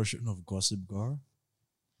royal version of Gossip Girl?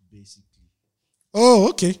 Basically. Oh,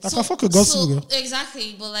 okay. I can fuck with Gossip Girl.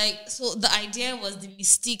 Exactly, but so the idea was the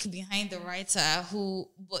mystique behind the writer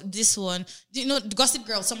but this one, the Gossip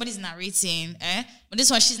Girl, somebody's narrating, but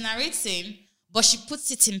this one, she's narrating, but she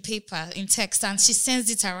puts it in paper, in text, and she sends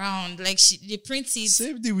it around, like they print it.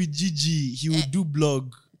 Same thing with Gigi, he would do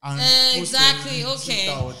blog. And exactly,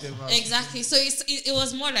 okay. Twitter, exactly, so it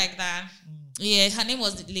was more like that. Yeah, her name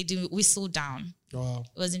was Lady Whistledown. Wow.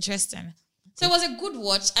 It was interesting. So it was a good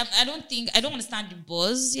watch. I don't understand the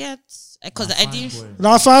buzz yet because I didn't.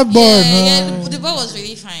 That fine boy. Yeah, the buzz was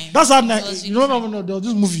really fine. That's how nice. You know, there was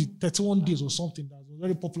this movie 31 Days or something that was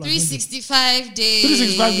very popular. 365 days.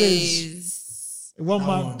 365 days. One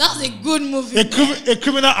man. That was a good movie. A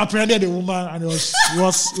criminal apprehended a woman and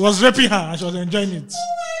was raping her and she was enjoying it.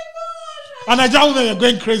 Oh my God! And Nigerian women were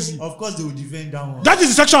going crazy. Of course, they would defend that one. That is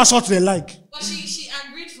the sexual assault they like. But she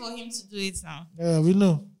agreed for him to do it now. Yeah, we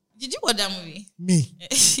know. Did you watch that movie? Me.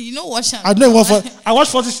 You know what? I don't watch. I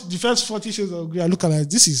watched the first 40 Shades of Grey. I look at it.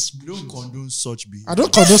 This is. You don't condone such behavior. I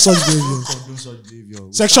don't condone such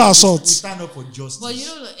behavior. Sexual assault. We stand up for justice. But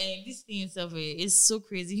this thing itself is so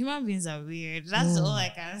crazy. Human beings are weird. That's all I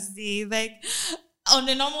can say. Like, on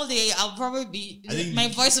a normal day, I'll probably my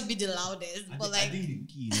voice would be the loudest. I think the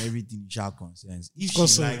key in everything is concerns. If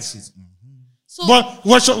she likes it. So, But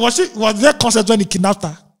was there concept when he kidnapped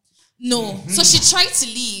her? no. So she tried to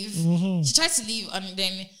leave. She tried to leave,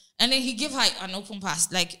 and then he gave her an open pass.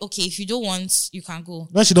 Like, okay, if you don't want, you can go.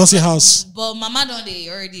 When she don't see house. But Mama don't they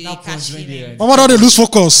already That catch was when feeling. Mama don't they lose There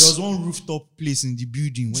focus. was one rooftop place in the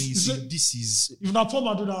building when you see it- this is. If not poor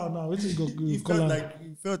man do that now, wait till you go It call her.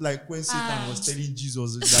 felt like when Satan was telling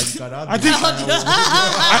Jesus that you can have. I think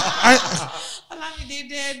Olamide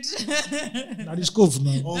dead. that is scope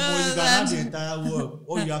now. Oh, boy, you can have the entire world.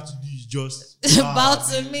 All you have to do is just Bow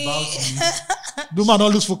to me. Bow to me. Do man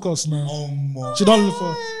don't lose focus now. She don't look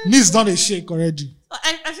for knees done a shake already.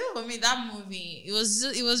 I feel for me that movie it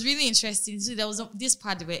was really interesting. So there was this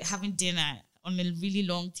part where having dinner on a really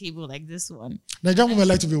long table like this one. Nigerian women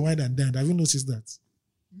like to be wine and dined. Have you noticed that?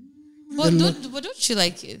 But don't you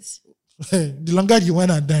like it? The longer you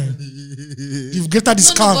wine and dine, the greater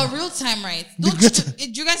the No, scam. but real time, right? The greater.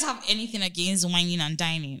 Do you guys have anything against whining and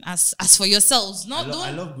dining? As for yourselves,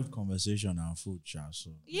 I love good conversation and food, Cha.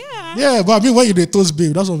 So yeah. Yeah, but I mean when you dey toast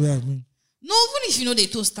babe, that's what I mean. No, even if you know they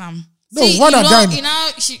toast them. No, wine and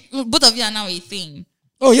dine. Both of you are now a thing.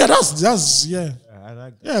 Oh yeah, that's yeah. I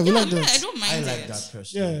like that. Yeah, we like I that. don't I mind like it. that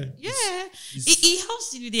person. Yeah. Yeah, it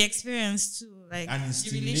helps you with the experience too, like And it the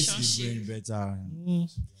stimulates the relationship, brain better.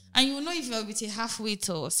 and you will know if you're with a half-wait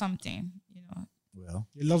or something. You know, Well,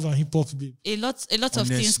 You love and hip hop babe. a lot of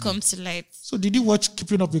things Honestly. come to light. So did you watch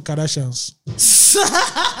Keeping Up with Kardashians?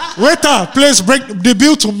 Waiter, please bring the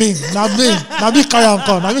bill to me. Now me carry and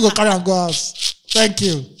come. Now me go carry and go house. Thank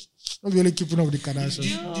you. Not really Keeping Up with the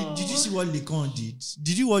Kardashians. did you see what Lekon did?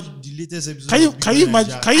 Did you watch the latest episode? Can you- of Big can you Brother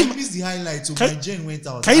imagine- Naija? can you- I missed the highlights, so can- my gen went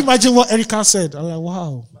out. Can you imagine what Erica said? I'm like,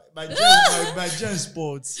 wow. My gen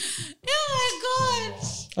sports. Oh my god,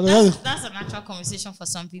 I go just, that's a natural conversation for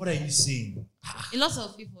some people. What are you saying? A lot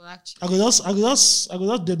of people actually. I go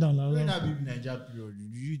just dead down. During Like, that Baby Naija period,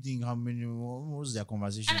 do you think what was their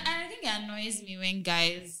conversation? And I think it annoys me when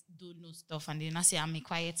guys don't know stuff and then I say I'm a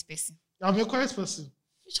quiet person. I'm a quiet person.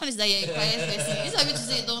 Which one is that you're a quiet person? Instead of you to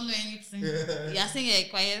say you don't know anything, you're saying you're a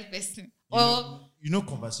quiet person. Or You know,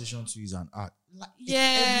 conversation too is an art. Like,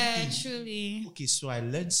 yeah, everything. truly. Okay, so I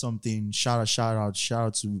learned something. Shout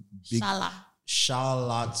out to Big. Shala. Shout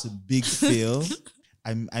out to Big Phil.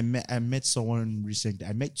 I met someone recently.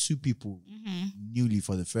 I met two people newly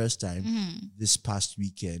for the first time this past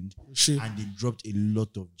weekend, Shit. and they dropped a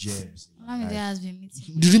lot of gems. Olamide has been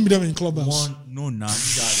meeting. Did you meet them in clubhouse?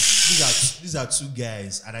 These are two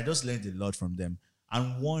guys, and I just learned a lot from them.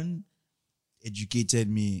 And one educated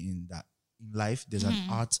me in that in life there's an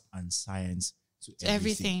art and science to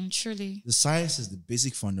everything. Truly. The science is the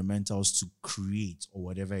basic fundamentals to create or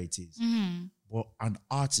whatever it is. But an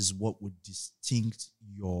art is what would distinct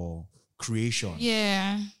your creation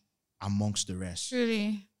Yeah, amongst the rest.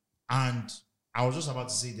 truly. And I was just about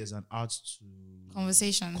to say there's an art to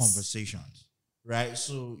conversations, right?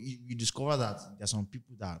 So you discover that there's some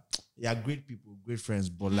people that they are great people, great friends,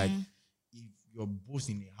 but like if you're both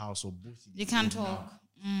in a house or both in They a can't room talk.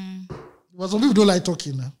 But some people don't like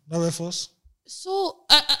talking now. That way first. So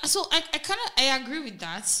I agree with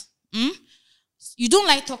that. You don't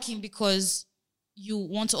like talking because you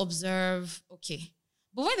want to observe, okay.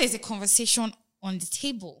 But when there's a conversation on the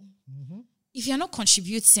table, if you're not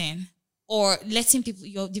contributing or letting the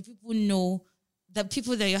people know, the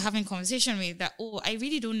people that you're having conversation with, that, oh, I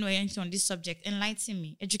really don't know anything on this subject, enlighten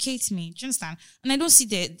me, educate me, do you understand? And I don't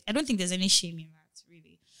think there's any shame in that,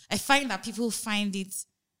 really. I find that people find it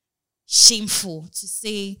shameful to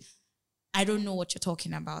say, I don't know what you're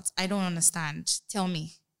talking about. I don't understand. Tell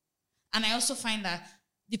me. And I also find that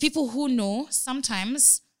the people who know,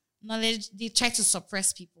 sometimes knowledge, they try to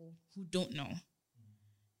suppress people who don't know.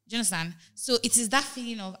 Do you understand? So it is that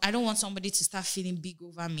feeling of, I don't want somebody to start feeling big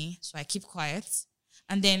over me, so I keep quiet.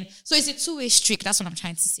 And then, so it's a two-way street. That's what I'm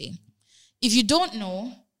trying to say. If you don't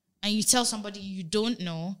know, and you tell somebody you don't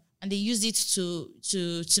know, and they use it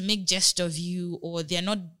to make jest of you, or they're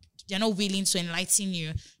not willing to enlighten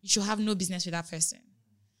you, you should have no business with that person.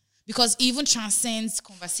 Because it even transcends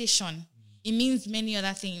conversation. It means many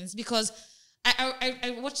other things. Because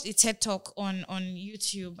I watched a TED Talk on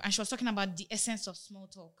YouTube, and she was talking about the essence of small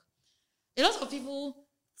talk. A lot of people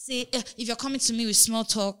say, if you're coming to me with small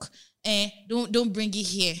talk, don't bring it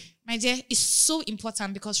here. My dear, it's so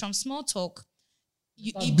important, because from small talk,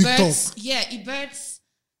 it births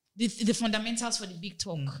the fundamentals for the big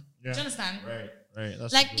talk. Yeah. Do you understand? Right.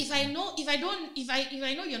 That's Like if I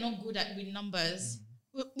know you're not good with numbers,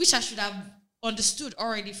 which I should have understood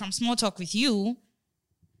already from small talk with you,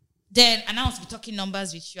 then and I want to be talking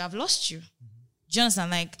numbers with you, I've lost you. Do you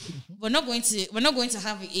understand? Like we're not going to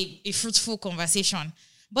have a fruitful conversation,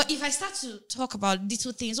 But if I start to talk about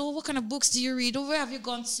little things, what kind of books do you read? Where have you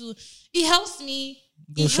gone to? It helps me.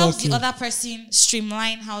 It helps the other person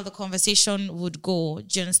streamline how the conversation would go.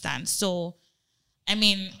 Do you understand? So, I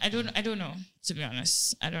mean, I don't know. To be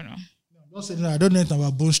honest, I don't know. Don't say that. I don't know anything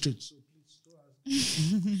about Bone Street. So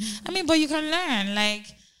I mean, but you can learn. Like,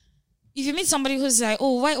 if you meet somebody who's like,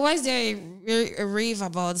 oh, why is there a rave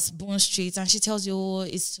about Bone Street? And she tells you, oh,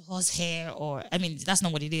 it's horsehair, or, I mean, that's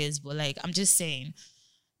not what it is, but like, I'm just saying,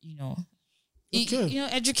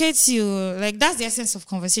 it educates you. Like, that's the essence of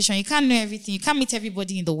conversation. You can't know everything. You can't meet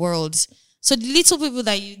everybody in the world. So the little people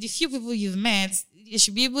the few people you've met, you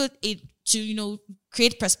should be able to,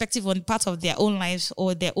 create perspective on part of their own lives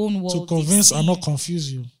or their own world. To convince and not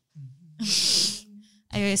confuse you.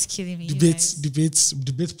 Are you always killing me?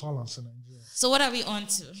 Debate balance in Nigeria. So what are we on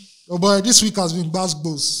to? Oh boy, this week has been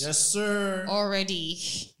basketballs. Yes, sir. Already.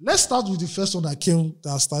 Let's start with the first one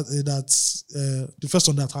the first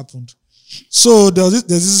one that happened. So there's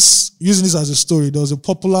this using this as a story. There was a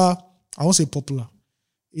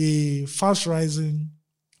fast rising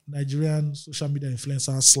Nigerian social media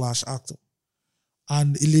influencer / actor,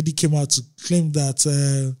 and a lady came out to claim that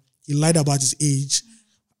he lied about his age,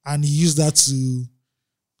 and he used that to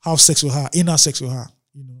have sex with her, inner sex with her,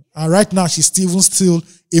 And right now she's still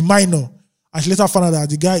a minor. And she later found out that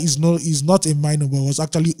the guy is not a minor, but was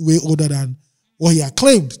actually way older than what he had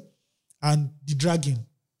claimed. And the dragging,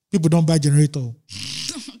 people don't buy generator.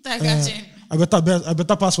 I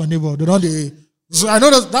better pass my neighbor. They don't. So I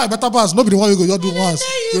know that I better pass. Nobody want you go do once.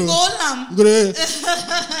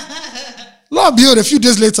 Lo and behold, a few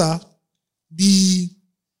days later, the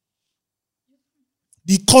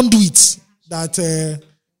conduit that.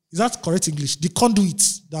 Is that correct English? The conduit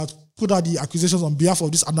that put out the accusations on behalf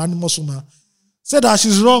of this anonymous woman said that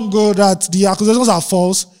she's wrong, that the accusations are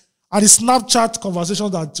false, and the Snapchat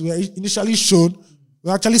conversations that were initially shown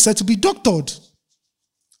were actually said to be doctored.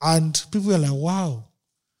 And people were like, wow,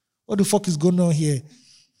 what the fuck is going on here?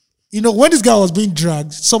 When this guy was being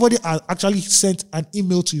dragged, somebody actually sent an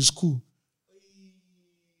email to his school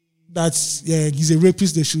that he's a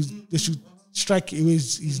rapist, they should strike away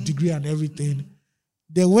his degree and everything.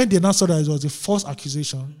 Then when they now saw that it was a false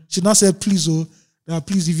accusation, she now said, please,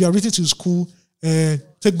 please, if you are written to school,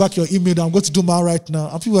 take back your email. I'm going to do mine right now.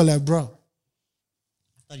 And people were like, bro.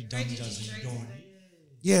 The damage has been done.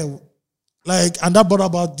 Yeah. And that brought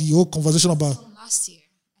about the whole conversation about... From last year.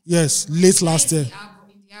 Yes, late last year. In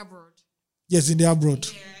the abroad. Yes, in the abroad.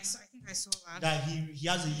 Yeah, I think I saw that. That he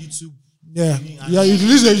has a YouTube. Yeah. Yeah, he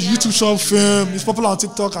released a YouTube short film. It's popular on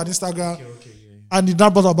TikTok and Instagram. Okay. And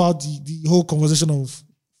that brought about the whole conversation of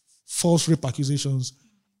false rape accusations.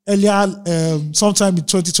 Earlier, sometime in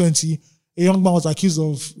 2020, a young man was accused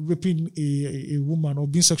of raping a woman or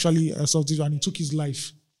being sexually assaulted, and he took his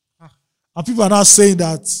life. And people are now saying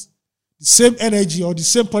that the same energy or the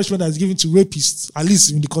same punishment that is given to rapists, at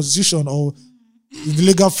least in the constitution or in the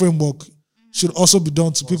legal framework, should also be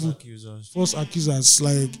done to false accusers.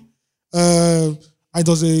 It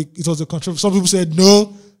was a controversy. Some people said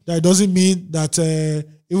no. That it doesn't mean that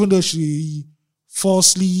even though somebody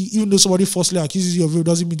falsely accuses you of rape,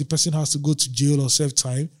 doesn't mean the person has to go to jail or serve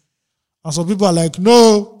time. And some people are like,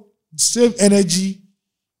 no, the same energy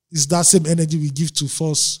is that same energy we give to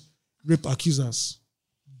false rape accusers.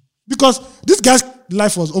 Because this guy's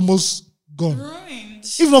life was almost gone. Ruined.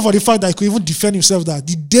 Even not for the fact that he could even defend himself, that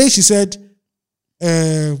the day she said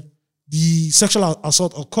the sexual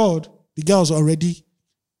assault occurred, the guy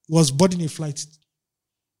was boarding a flight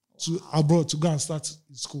to abroad to go and start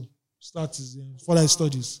his school, start his further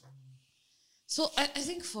studies. So I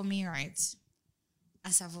think for me, right,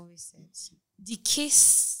 as I've always said, the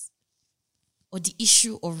case or the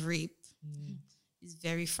issue of rape is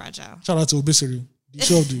very fragile. Shout out to Obesere, the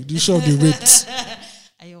issue of the raped.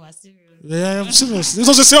 Are you serious? Yeah, I'm serious. This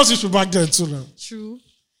was a serious issue back then too. Now. True.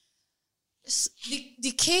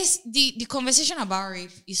 The case, the conversation about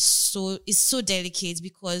rape is so delicate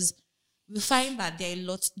because we find that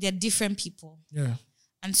they're different people. Yeah.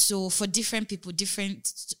 And so for different people,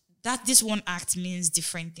 this one act means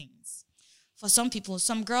different things. For some people,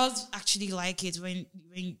 some girls actually like it when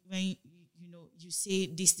you say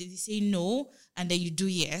this, they say no, and then you do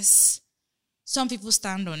yes. Some people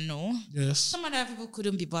stand on no. Yes. Some other people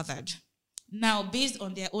couldn't be bothered. Now, based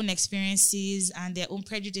on their own experiences and their own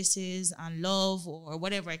prejudices and love or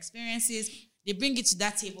whatever experiences, they bring it to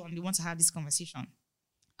that table and they want to have this conversation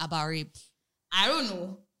about rape. I don't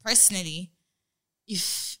know personally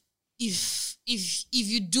if you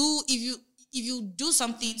do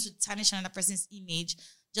something to tarnish another person's image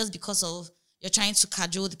just because of you're trying to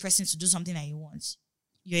cajole the person to do something that you want.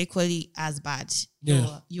 you're equally as bad.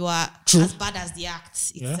 Yeah. You are True. as bad as the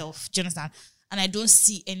act itself. Do you understand? And I don't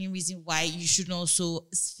see any reason why you shouldn't also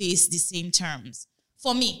face the same terms.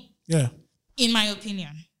 For me, in my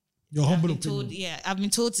opinion. Your humble opinion. I've been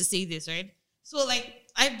told to say this, right? So, like,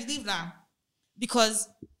 I believe that because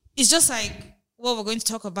it's just like what we're going to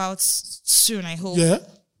talk about soon, I hope. Yeah.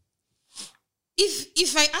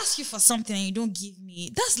 If I ask you for something and you don't give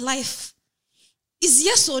me, that's life. It's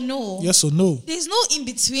yes or no. Yes or no. There's no in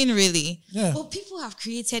between, really. Yeah. But people have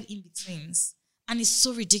created in betweens, and it's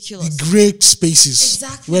so ridiculous. The gray spaces.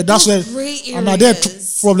 Exactly. Where that's where gray areas. and now there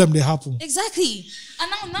problem they happen. Exactly.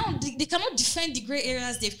 And now they cannot defend the gray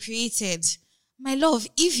areas they've created. My love,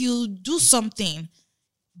 if you do something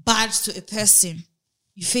bad to a person,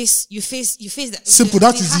 you face that simple.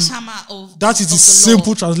 That is the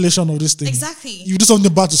simple translation of this thing. Exactly. You do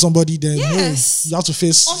something bad to somebody, then yes, you have to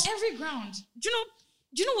face on every ground. Do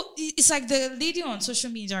you know what? It's like the lady on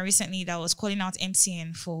social media recently that was calling out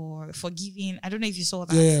MCN for giving. I don't know if you saw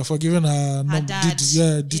that. Yeah, for giving her dad,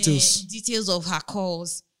 details. Details of her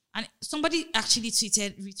calls. And somebody actually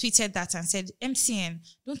retweeted that and said, MCN,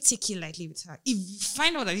 don't take it lightly with her. If you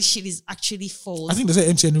find out that this shit is actually false. I think they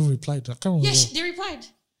said MCN even replied. I can't remember. Yes, they replied.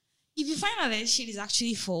 If you find out that this shit is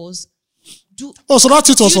actually false, so that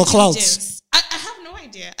tweet was for clout. I have no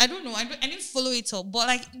idea. I don't know. I didn't follow it up. But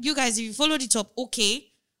like, you guys, if you followed it up, okay,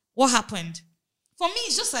 what happened? For me,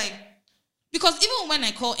 it's just like, because even when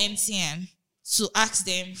I call MCN to ask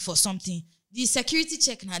them for something, the security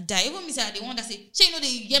check na die. Even me say the one that say, "She know they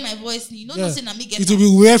hear my voice." You know, say na me get. It will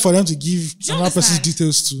be weird for them to give another person's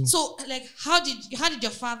details to. So, like, how did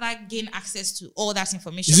your father gain access to all that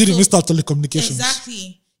information? Is it the Minister of Telecommunications?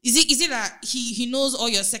 Exactly. Is it that he knows all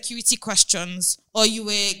your security questions, or you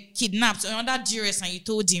were kidnapped or under duress and you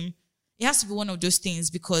told him? It has to be one of those things,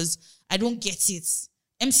 because I don't get it.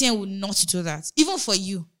 MCN would not do that, even for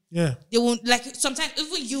you. Yeah, they won't. Like, sometimes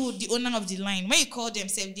even you, the owner of the line, when you call them,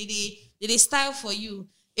 say they style for you,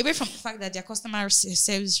 away from the fact that their customer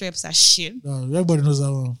service reps are shit. No, everybody knows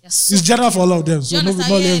that one. So it's general for all of them. So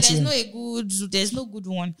there's no good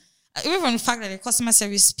one. Away from the fact that the customer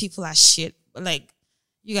service people are shit. Like,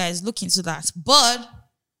 you guys look into that. But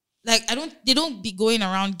like, they don't be going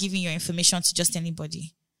around giving your information to just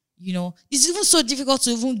anybody. You know, it's even so difficult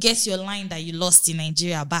to even get your line that you lost in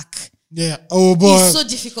Nigeria back. Yeah. Oh boy. It's so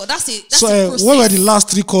difficult. That's it. So what were the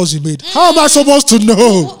last 3 calls you made? How am I supposed to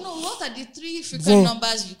know? What are the 3 frequent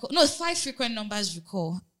numbers you call? No, 5 frequent numbers you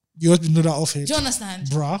call. You have to know that offhand. Do you understand?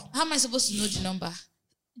 Bruh. How am I supposed to know the number?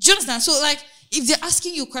 Do you understand? So, like, if they're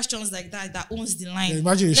asking you questions like that owns the line,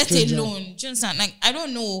 imagine let alone. Do you understand? Like, I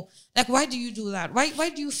don't know. Like, why do you do that? Why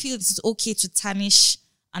do you feel it's okay to tarnish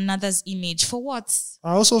another's image? For what?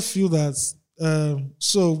 I also feel that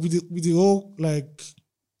so with the whole, like,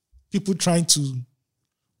 people trying to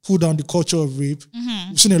pull down the culture of rape.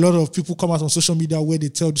 We've seen a lot of people come out on social media where they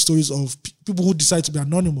tell the stories of people who decide to be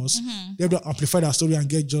anonymous. They have to amplify their story and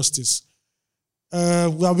get justice. We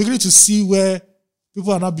are beginning to see where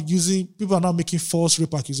people are now making false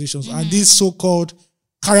rape accusations. And these so-called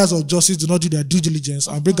carriers of justice do not do their due diligence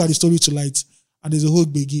and bring out the story to light. And there's a whole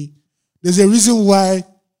biggie. There's a reason why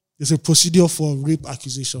there's a procedure for rape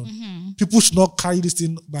accusation. People should not carry this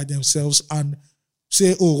thing by themselves and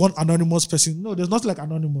say, oh, one anonymous person. No, there's nothing like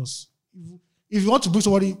anonymous. If you want to bring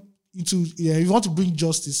somebody into, if you want to bring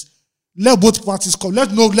justice, let both parties come. Let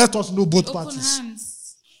us know both Open parties.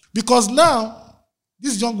 hands. Because now,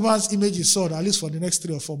 this young man's image is sold, at least for the next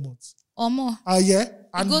 3 or 4 months. Or more. Yeah.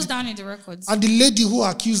 And it goes down in the records. And the lady who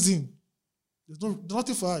accused him, there's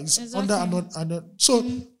nothing for her. It's under. So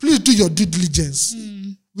please do your due diligence.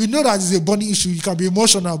 We know that it's a burning issue. You can be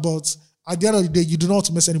emotional, but at the end of the day, you do not want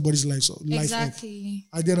to mess anybody's life up. Exactly.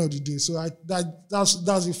 At the end of the day. So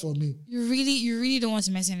that's it for me. You really don't want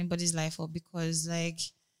to mess anybody's life up, because, like,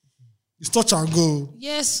 it's touch and go.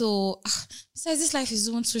 Yeah, so besides, this life is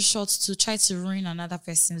even too short to try to ruin another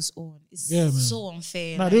person's own. It's so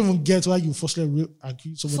unfair. I don't even get why you forcibly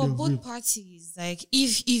accuse somebody for of both rape. parties. Like,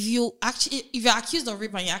 if you're accused of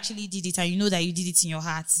rape and you actually did it and you know that you did it in your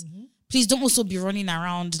heart, please don't also be running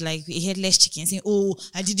around like a headless chicken saying, "Oh,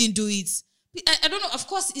 I didn't do it." I don't know. Of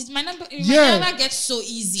course, it's my number. My number gets so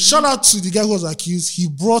easy. Shout out to the guy who was accused. He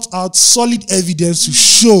brought out solid evidence to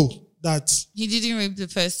show that he didn't rape the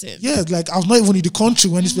person. Yeah, like, I was not even in the country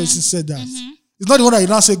when this person said that. It's not the one that you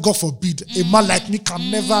now say, God forbid, a man like me can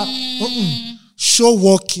never show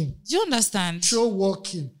walking. Do you understand? Show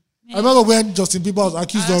walking. I remember when Justin Bieber was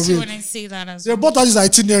accused of rape. When I say that as they brought out his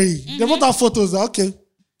itinerary. They brought out photos. Okay.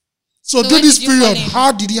 So during this period,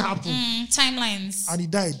 how did it happen? Timelines. And he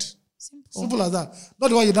died. Simple as that. Not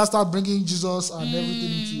the one you now start bringing Jesus and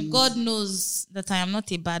everything into God knows that I am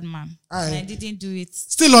not a bad man. Aye. And I didn't do it.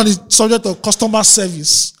 Still on the subject of customer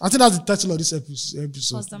service. I think that's the title of this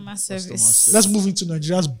episode. Customer service. Let's move into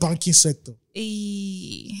Nigeria's banking sector.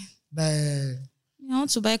 Eh. Nah, I want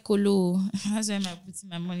to buy Colo. That's where I'm putting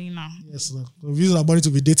my money now. yes, no. We're using our money to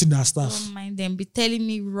be dating our staff. Don't mind them. Be telling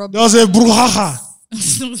me rubbish. There was a brouhaha.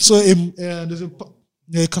 So there's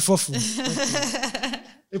a kerfuffle.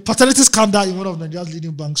 A paternity scandal in one of Nigeria's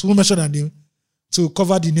leading banks. Who mentioned her name to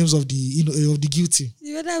cover the names of the of the guilty.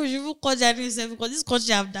 Whether we should even call their names because this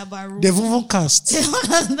country have Dabaru. They've even cast.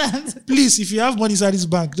 Please, if you have money inside this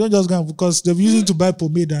bank, don't just go because they're using to buy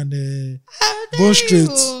pomade and bone straight.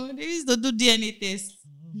 They used to do DNA test.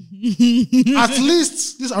 At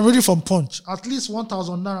least this I'm reading from Punch. At least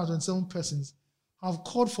 1,907 persons have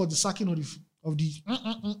called for the sacking of the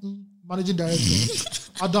managing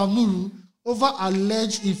director Adam Nuru over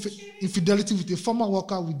alleged infidelity with a former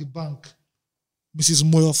worker with the bank, Mrs.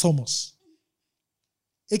 Moyo Thomas,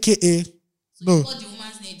 aka no. You called the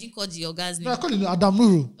woman's name, didn't call the yoga's name. No, I call it Adam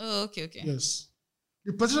Nuru. Oh, okay. Yes.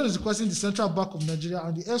 The petition is requesting the Central Bank of Nigeria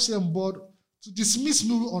and the FCM board to dismiss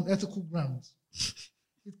Nuru on ethical grounds.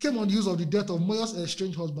 It came on the news of the death of Moyo's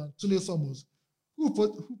estranged husband, Tunde Thomas, who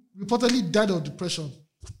reportedly died of depression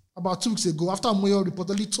about 2 weeks ago after Moyo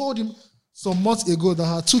reportedly told him some months ago that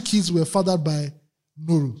her 2 kids were fathered by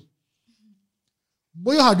Nuru.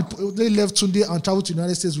 Moyo had reportedly left Tunde and traveled to the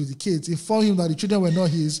United States with the kids, informed him that the children were not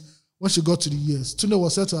his when she got to the US. Tunde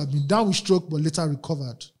was said to have been down with stroke but later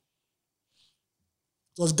recovered.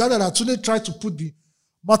 It was gathered that Tunde tried to put the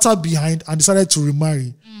matter behind and decided to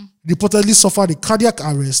remarry. He reportedly suffered a cardiac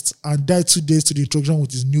arrest and died 2 days to the introduction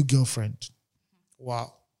with his new girlfriend.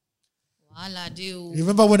 Wow.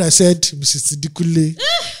 Remember when I said Mrs. Tidikule?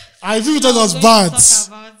 People thought it was bad.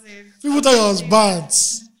 People thought it was bad.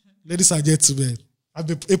 Ladies and gentlemen,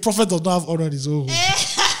 a prophet does not have honor in his own home.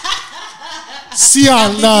 See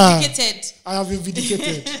am now. I have been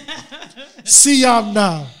vindicated. See am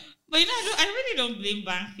now. But I really don't blame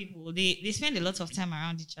bank people. They spend a lot of time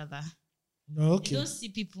around each other. No, okay. You don't see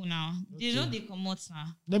people now. They know they come out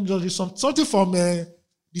now. Let me just read something from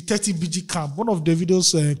Detective BG Camp, one of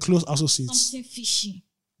Davido's close associates. Something fishy.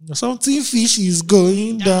 Something fishy is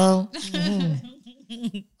going down.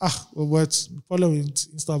 But following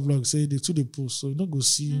Insta blog say they took the post, so you don't go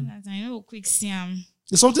see. I know quick see him.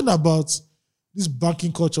 There's something about this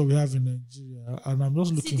banking culture we have in Nigeria, and I'm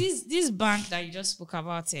just looking. See, this bank that you just spoke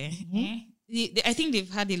about, I think they've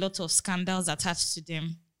had a lot of scandals attached to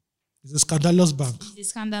them. It's a scandalous bank. It's a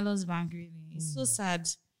scandalous bank, really. It's so sad.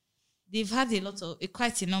 They've had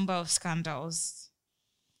quite a number of scandals.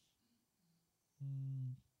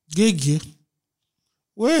 Gege,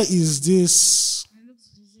 where is this?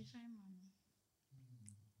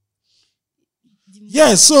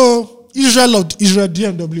 Yeah, so Israel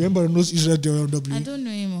DMW. Everybody knows Israel DMW. I don't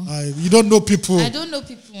know him. You don't know people. I don't know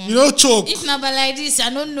people. You don't choke. If not like this, I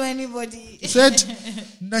don't know anybody. He said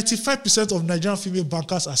 95% of Nigerian female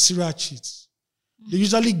bankers are serial cheats. They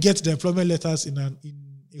usually get their employment letters in a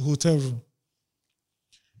hotel room.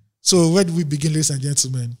 So where do we begin, ladies and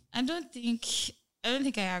gentlemen? I don't think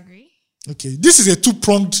I agree. Okay, this is a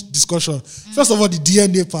two-pronged discussion. First of all, the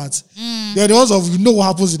DNA part. There are the ones of what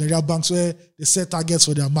happens in area banks where they set targets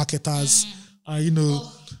for their marketers.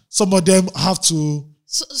 Some of them have to.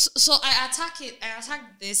 So I attack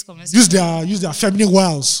this conversation. Use their feminine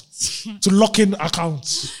wiles to lock in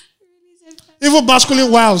accounts. Even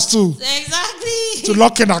masculine wiles too. Exactly. To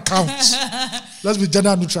lock in accounts. Let's be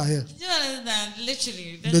gender neutral here. Do you understand?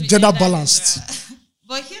 Literally. The gender balanced.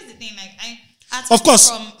 But here's the thing, of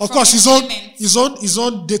course, his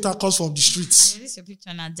own data comes from the streets. This is your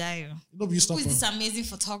picture now, Dayo. Who is this amazing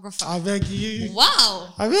photographer? I beg you.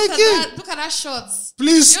 Wow. I beg you. Look at that shot.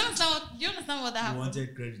 Please. Do you understand what that happened? You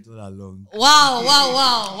wanted credit all along.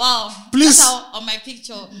 Wow. Please. That's how on my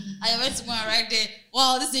picture, I went to go and write there.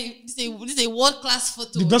 Wow, this is a world-class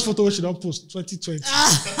photo. The best photo we should not post 2020.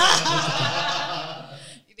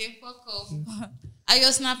 They fuck up. I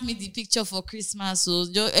just snapped me the picture for Christmas, so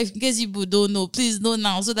in case you don't know, please know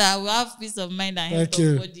now so that I will have peace of mind and health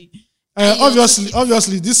of body.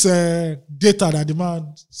 Obviously, this data that the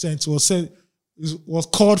man sent was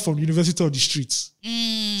called from the University of the Streets.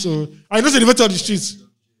 So I know the University of the Streets.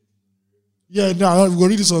 Yeah, no, we're going to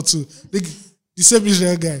read this one too. The same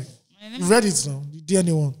Israel guy. You read it now, the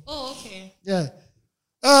DNA one. Oh, okay. Yeah.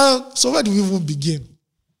 So where do we even begin?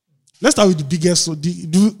 Let's start with the biggest.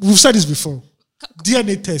 We've said this before.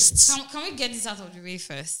 DNA tests. Can we get this out of the way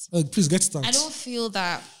first? Please get it out. I don't feel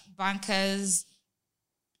that bankers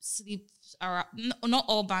sleep around. Not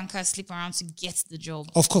all bankers sleep around to get the job.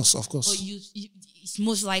 Of course. But it's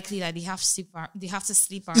most likely that they have to sleep around.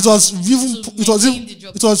 It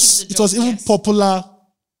was even popular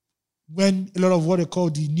when a lot of what they call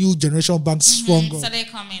the new generation banks sprung up. So they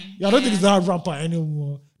come in. Yeah, I don't think it's that rampant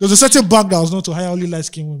anymore. There's a certain bank that was known to hire only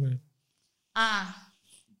light-skinned women.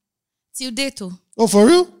 Till date too. Oh, for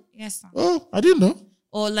real? Yes, sir. Oh, I didn't know.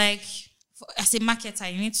 Or like, as a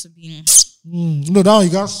marketer, you need to be. No, now you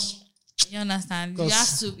guys. You understand? You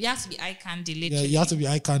have to be eye candy. Literally. Yeah, you have to be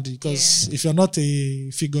eye candy because if you're not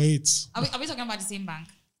a figure eight. Are we talking about the same bank?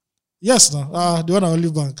 Yes, no. The one and only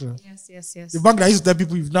bank. Yes. The bank that used to tell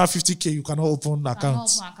people if you now 50K, you cannot open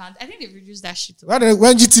accounts. I think they've reduced that shit.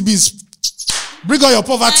 When GTB is bring on your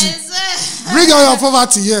poverty. Bring on your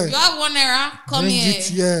poverty, yeah. You have 1 naira, come bring here.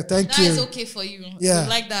 It, yeah, thank that you. That is okay for you. Yeah. So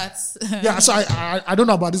like that. Yeah, so I don't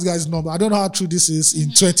know about this guy's number. I don't know how true this is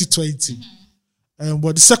in 2020.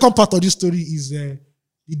 But the second part of this story is the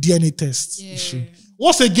DNA test issue.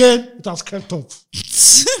 Once again, it has crept up.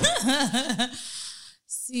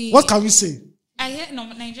 See, what can we say? I hear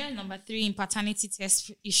Nigeria number 3 in paternity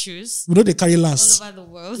test issues. We know they carry last. All over the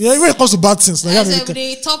world. Yeah, when it comes to bad things.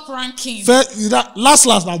 The top ranking. Last,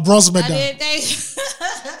 now bronze medal.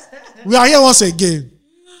 We are here once again.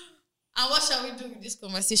 And what shall we do with this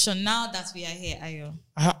conversation now that we are here, Ayo?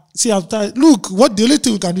 See, I'm tired. Look, the only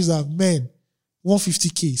thing we can do is that, men,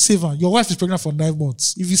 150K, save her. Your wife is pregnant for 9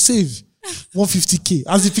 months. If you save 150K,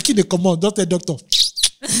 as the picking they come on, don't tell doctor.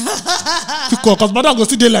 Because madam go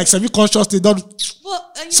still dey like semi-conscious, they don't.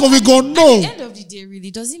 So we go know. At the end of the day,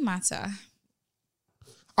 really, does it matter?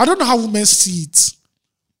 I don't know how women see it,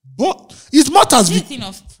 but it matters. It's a thing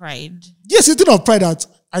of pride. Yes, it's a thing of pride that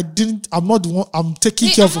I'm not the one. I'm taking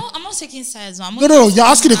care of. I'm not taking sides. No. You're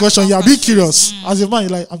asking a question. You're being curious. As a man,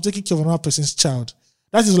 you're like, I'm taking care of another person's child.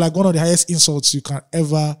 That is like one of the highest insults you can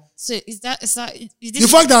ever. So is this the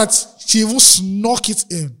fact that she even snuck it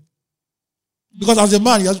in? Because as a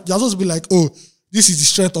man, you're supposed to be like, oh, this is the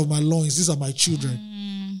strength of my loins. These are my children.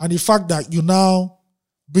 And the fact that you now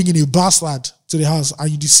bringing a bastard to the house and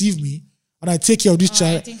you deceive me and I take care of this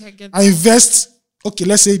child. I invest. Okay,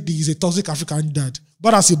 let's say he's a toxic African dad.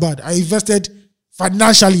 But as a bad, I invested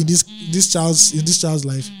financially in this child's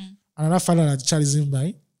life. And I find out that the child isn't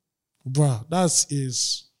mine. Bruh, that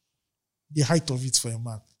is the height of it for a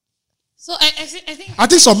man. So I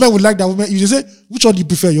think some men would like that woman. You say, which one do you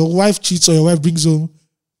prefer? Your wife cheats or your wife brings home,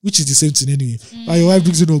 which is the same thing anyway. But your wife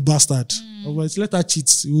brings in a bastard. Otherwise, let her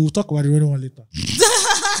cheat. We'll talk about the other one later.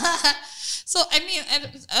 So I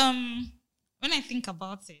mean, when I think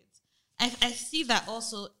about it, I see that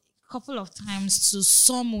also a couple of times to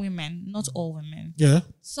some women, not all women. Yeah.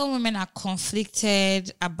 Some women are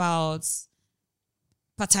conflicted about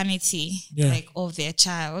paternity, like of their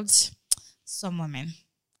child. Some women.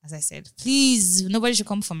 As I said, please, nobody should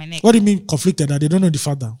come for my neck. What do you mean conflicted? That they don't know the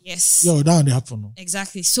father? Yes. Yeah, that only happen. No?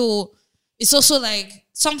 Exactly. So it's also like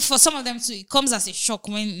for some of them too, it comes as a shock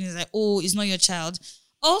when it's like, oh, it's not your child.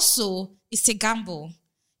 Also, it's a gamble.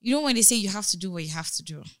 You know when they say you have to do what you have to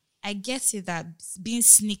do. I get it that being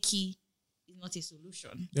sneaky is not a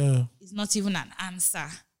solution. Yeah. It's not even an answer.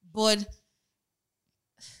 But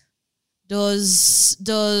does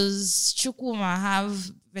Chukwuma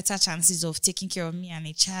have better chances of taking care of me and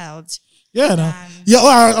a child? Yeah, no. Yeah,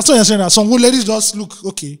 well, that's what you're saying. That some ladies just look,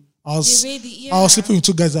 okay, I was sleeping with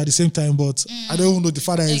 2 guys at the same time, but I don't even know the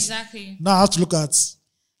father is. Exactly. Now I have to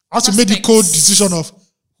make the cold decision of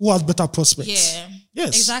who has better prospects. Yeah.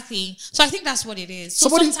 Yes. Exactly. So I think that's what it is. So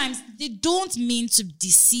sometimes they don't mean to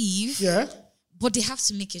deceive. Yeah. But they have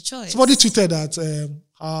to make a choice. Somebody tweeted that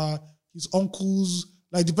his uncles,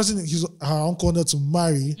 like the person her uncle wanted to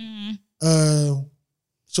marry,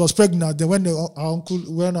 she was pregnant. Then when her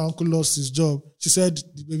uncle lost his job, she said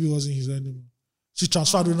the baby wasn't his anymore. She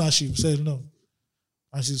transferred ownership. Said no,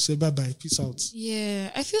 and she said bye bye, peace out.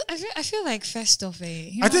 Yeah, I feel like first off,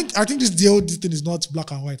 I think this the whole thing is not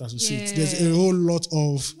black and white as we see it. There's a whole lot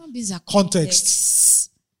of context.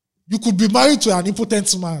 You could be married to an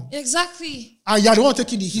impotent man. Exactly. And you're the one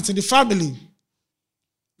taking the hit in the family.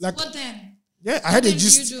 Like what then? Yeah, I had a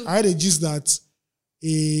gist that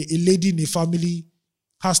a lady in a family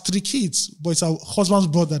has 3 kids, but it's her husband's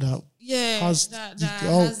brother that has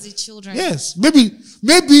the children. Yes.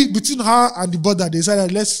 Maybe between her and the brother, they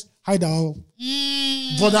decided let's hide our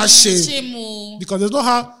brother's shame. Because there's not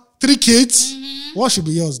her 3 kids. What should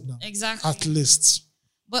be yours now? Exactly. At least.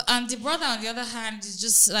 But the brother, on the other hand, is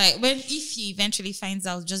just like if he eventually finds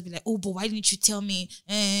out, just be like, oh, but why didn't you tell me?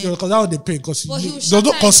 Yeah, because that would they pay. Because there's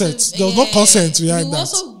no consent. There's no consent behind that. He will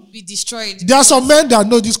also be destroyed. There are some men that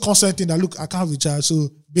know this consent thing. That look, I can't have a child, so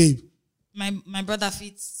babe, my brother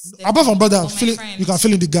fits. Apart from brother, or my you can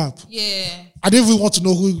fill in the gap. Yeah. I don't even want to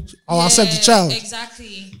know who or accept the child.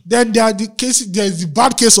 Exactly. Then there is the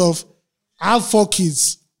bad case of I have 4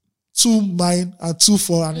 kids, 2 mine and 2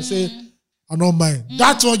 for, and they say are not mine.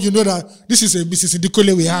 That one, you know that this is a Mrs.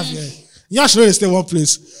 Indikole we have here. Yeah, she know they stay one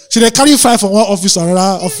place. So they carry 5 from one office to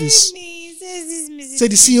another office. So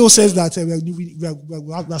the CEO says that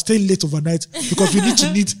we are staying late overnight because we need to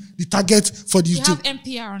meet the target for the. You have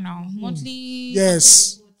NPR now, monthly.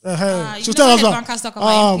 Yes. So You tell know us when the bankers talk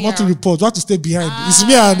about NPR. monthly report. We have to stay behind. It's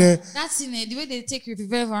me and that's in it. The way they take you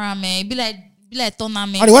prepare for him, be like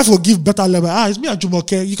tournament. and the wife will give better level. It's me and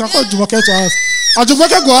Jumoke. You can call Jumoke to ask. And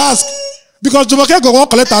Jumoke go ask because Jumoke go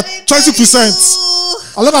collect that 20%.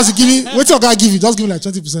 As long as you give me, wait till God give you, just give me like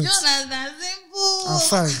 20%. That's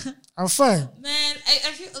simple. I'm fine. Man,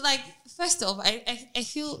 I feel like first off, I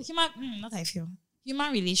feel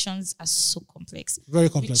human relations are so complex. Very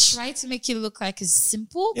complex. We try to make it look like it's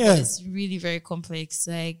simple, Yeah. but it's really very complex.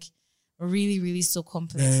 Like really, really so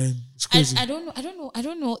complex. Man, it's crazy. I don't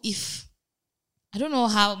know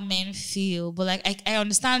how men feel, but like I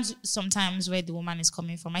understand sometimes where the woman is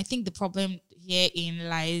coming from. I think the problem herein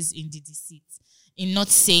lies in the deceit, in not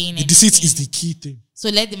saying The anything. deceit is the key thing. So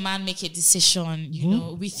let the man make a decision, you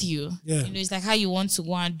know, with you. Yeah. You know, it's like how you want to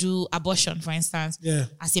go and do abortion, for instance, Yeah.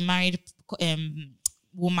 as a married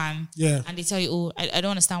woman. Yeah. And they tell you, oh, I don't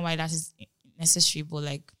understand why that is necessary, but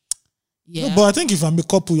like, yeah. No, but I think if I'm a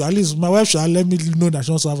couple, at least my wife should let me know that she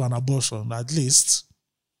wants to have an abortion, at least.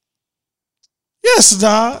 Yes,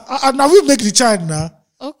 now we make the child now.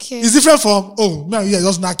 Okay. It's different from,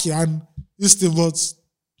 just knock you and this thing, but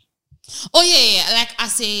Oh, yeah. Like I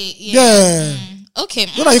say, yeah. Okay.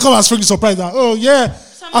 You know, you come and spring the surprise that,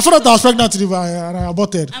 I found out I was pregnant and I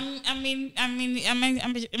aborted. I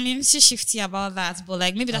mean, she's shifty about that, but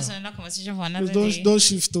like maybe that's another conversation for another day. Don't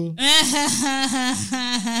shift though.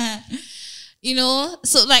 You know,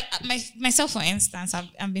 so like myself, for instance,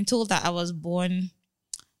 I've been told that I was born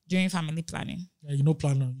during family planning. Yeah, you know,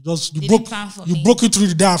 planner. They didn't plan for me. broke it through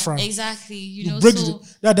the diaphragm. Exactly. You break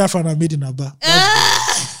that diaphragm I made in Aba.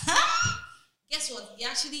 Guess what? It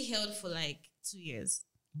actually held for like 2 years.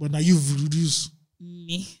 But now you've reduced.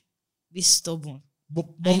 Me, this stubborn. But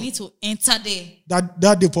I need to enter there.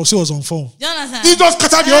 That day, Popsy was on phone. Do you understand? He just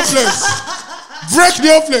cut out the whole place. Break the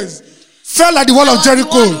whole place. Fell like the wall of Jericho.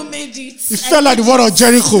 I was the one who made it. He fell like the wall of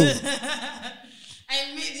Jericho.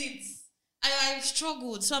 I made it. I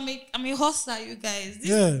struggled. So I'm a hustler, you guys.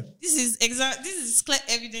 This is clear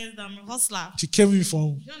evidence that I'm a hustler. She came in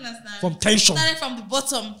from Do you understand? From tension. Started from the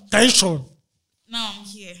bottom. Tension. Now I'm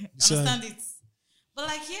here. Understand it? But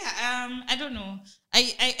like, I don't know.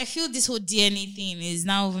 I feel this whole DNA thing is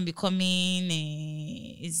now even becoming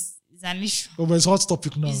is an issue. Oh, but it's a hot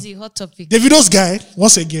topic now. It's a hot topic. Davido's guy,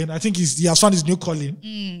 once again, I think he has found his new calling.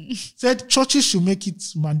 Said churches should make it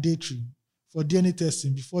mandatory for DNA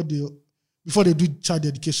testing before they do child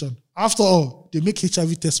education. After all, they make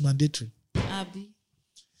HIV test mandatory. Abi.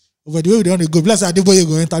 Over the way we don't go, bless Adeboye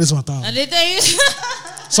go enter this matter. And they tell you.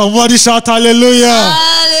 Somebody shout hallelujah.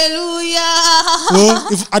 Hallelujah. So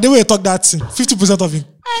if Adeboye talk that thing, 50% of him.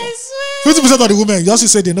 I swear. 50% of the women just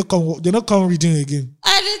say they not come reading again.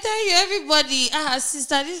 I did tell you, everybody.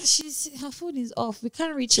 Sister, her phone is off. We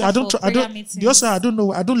can't reach her. I don't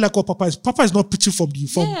know. I don't like what Papa is. Papa is not preaching from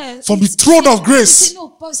the throne of grace.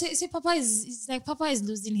 Say Papa is like Papa is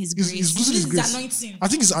losing his grace. He's losing his grace. Anointing. I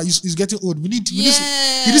think he's getting old. He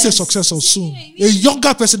needs a successor soon. A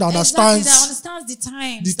younger person that understands. That understands the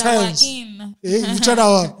times. The times. We try that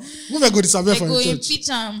one. Women go disappear from the church. Impeach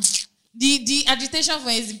him. The agitation for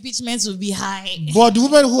his impeachment will be high. But the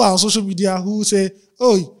women who are on social media who say,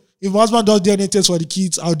 "Oh, if my husband does DNA test for the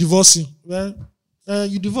kids, I'll divorce him." Well,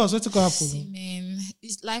 you divorce. What's going to happen? See, man,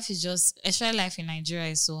 life is just, especially life in Nigeria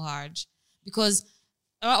is so hard. Because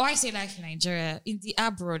why I say life in Nigeria, in the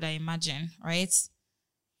abroad, I imagine, right?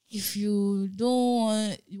 If you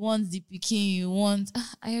don't want the picking, you want.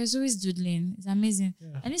 I was always doodling. It's amazing.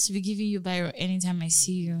 Yeah. I need to be giving you biro anytime I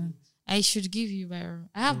see you. I should give you biro.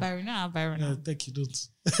 I have biro now. I have biro now. Yeah, thank you. Don't.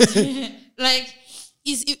 Like,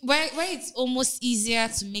 where it's almost easier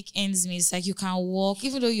to make ends meet. It's like you can work,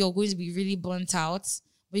 even though you're going to be really burnt out,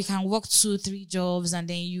 but you can work 2-3 jobs and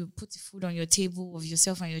then you put the food on your table of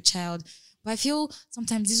yourself and your child. But I feel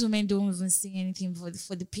sometimes these women don't even say anything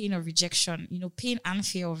for the pain of rejection, pain and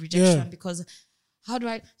fear of rejection, because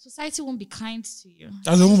society won't be kind to you.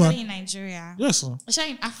 As a woman. Especially in Nigeria. Yes, sir.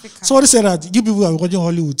 Especially in Africa. Somebody said that you people are watching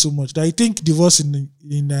Hollywood too much. That I think divorce in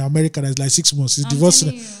America is like 6 months. It's divorce.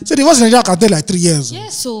 So divorce in Nigeria can take like 3 years. Yeah,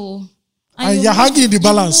 so. And you you're hanging in the you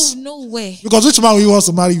balance. move nowhere. Because which man will you want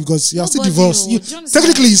to marry? Because you're still Nobody, divorced. oh. You, Do you understand?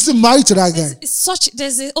 technically, you're still married to that guy.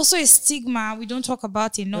 It's also a stigma we don't talk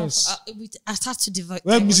about enough. Yes. Attached to divorce.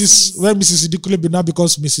 When Mrs. Idikule now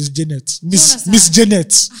becomes Mrs. Janet. Miss understand?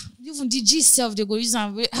 Janet. Even the G self, they go use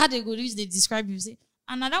and how they go use, they describe you. Say,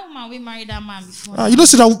 another woman we married that man before. You don't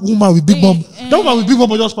see that woman with big bum. Eh, That woman with big bum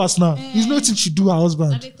just passed now. There's nothing she do her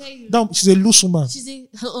husband. And they tell you, She's a loose woman. she's a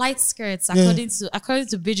light skirts according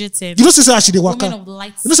to Bridgerton. You don't see how she dey waka. Woman of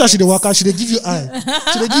light You know how she dey waka. She dey give you eye.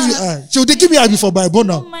 She dey give you eye. She dey give me eye before by bone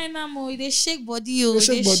now. Don't mind them, oh, they shake body, oh, They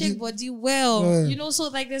they shake shake body. body well. Yeah. You know, so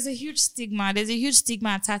like there's a huge stigma. There's a huge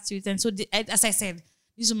stigma attached to it, and so as I said,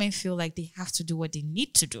 these women feel like they have to do what they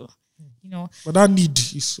need to do. You know, But that need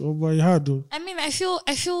is over hard though. I mean, I feel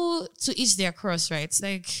to each their cross, right?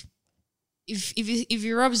 Like if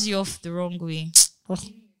it rubs you off the wrong way,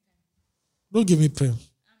 Don't give me pen.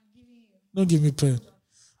 Don't give me pen.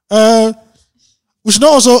 We should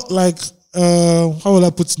not also like how will I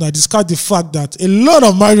put it now? Discard the fact that a lot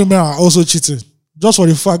of married men are also cheating. Just for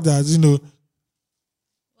the fact that,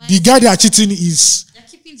 the guy they are cheating is they're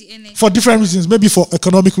keeping the energy. for different reasons, maybe for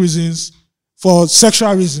economic reasons, for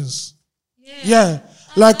sexual reasons. Yeah.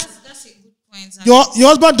 Like That's a good point. And, your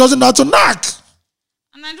husband doesn't know how to knock.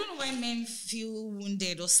 and I don't know why men feel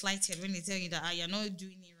wounded or slighted when they tell you that you're not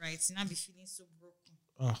doing it right. You now be feeling so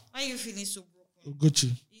broken. Why are you feeling so broken?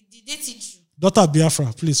 Gucci. Did they teach you? Daughter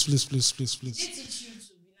Biafra, please. Did they teach you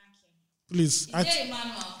to be knocking? Please. Is there a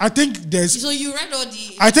manual? I think there's So you read all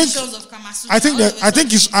the I think- editions of Kama Sutra, I think all that of it, I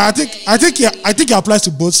think it's I think it applies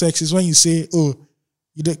to both sexes when you say,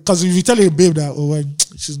 because if you tell a babe that when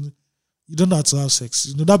you don't know how to have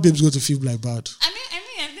sex, that babe's going to feel like bad. I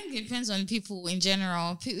think it depends on people in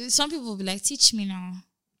general. Some people will be like, teach me now.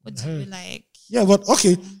 What do you like? Yeah, but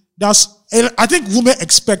okay, I think women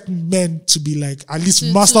expect men to be like at least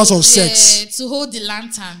masters of sex. Yeah, to hold the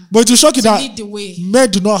lantern. But it will shock you To lead that the way. men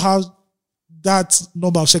do not have that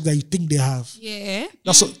number of sex that you think they have. Yeah.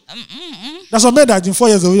 That's a men that in 4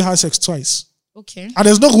 years they only had sex twice. Okay. And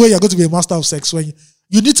there's no way you're going to be a master of sex when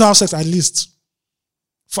you need to have sex at least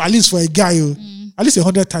for a guy, at least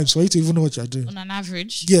 100 times for you to even know what you're doing. On an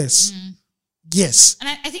average. Yes. Yes. And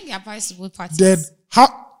I think it applies to both parties. Then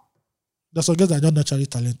there's some girls that are not naturally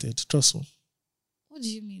talented. Trust me. What do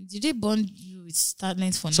you mean? Did they bond you with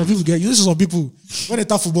talent for Some now? people some people when they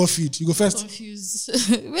start football field, you go first. Confused.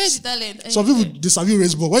 Where's the talent? Some people they sabi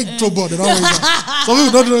raise ball. When you throw ball, they don't raise ball. Some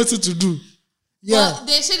people don't know anything to do. Yeah. Well,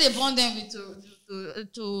 they say they bond them with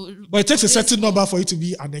to But it takes a certain number for you to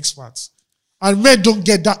be an expert. And men don't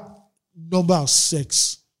get that number of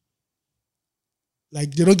sex.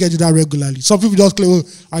 Like, they don't get it that regularly. Some people just claim,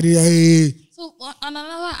 So on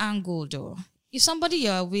another angle though, if somebody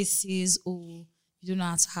you're with says, you don't know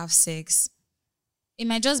how to have sex, it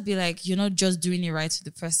might just be like you're not just doing it right with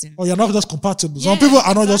the person. or you're not just compatible. Some people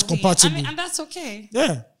are not just exactly. compatible. And that's okay.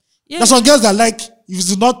 Yeah. Yeah. There's some girls that like, if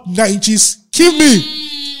it's not 9 inches, kill me.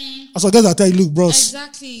 There's some girls that tell you, look, bros,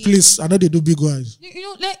 Exactly. please, I know they do big ones. You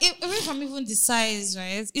know, like away from even the size,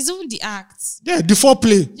 right? It's even the act. Yeah, the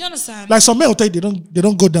foreplay. You understand? Like some men will tell you they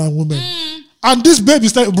don't go down women. And this baby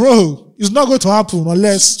is like, bro, it's not going to happen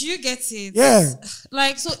unless. Do you get it? Yeah.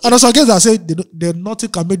 Like so. And there's some girls that say they're nothing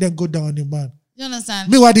can make them go down on a man. You understand?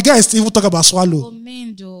 Meanwhile, the guy is even talking about swallow. For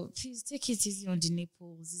men though, please take it easy on the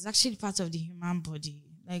nipples. It's actually part of the human body.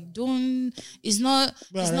 Like it's not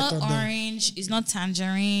orange, it's not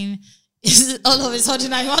tangerine. It's all of a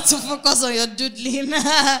sudden I want to focus on your doodling.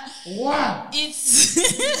 Wow. It's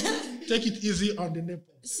Take it easy on the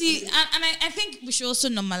nipple. see, and I think we should also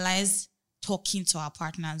normalize talking to our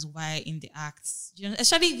partners while in the act. You know,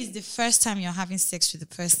 especially if it's the first time you're having sex with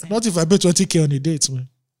the person. Not if I pay 20K on a date, man.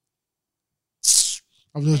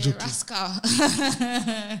 I'm just joking. Rascal.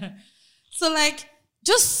 So like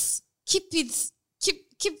just keep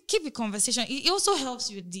a conversation. It also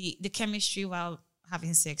helps with the chemistry while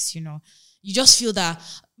having sex, you know. You just feel that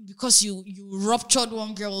because you ruptured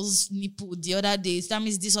one girl's nipple the other day, that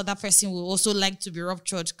means this other person will also like to be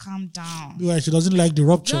ruptured. Calm down. Yeah, she doesn't like the Do you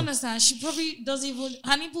rupture. understand? She probably doesn't even,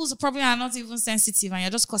 her nipples probably are not even sensitive and you're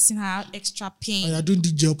just causing her extra pain. And you're doing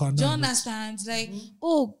DJ up and Do you down. understand? Like,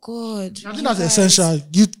 oh God. I think that's essential.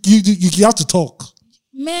 You have to talk.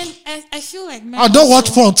 Men, I feel like men. I don't watch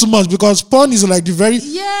also- porn too much because porn is like the very.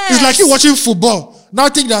 Yes. It's like you watching football. Now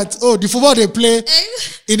think that the football they play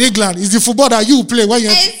in England is the football that you play when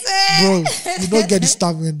you're. Bro, you don't get the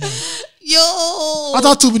stamina. Yo.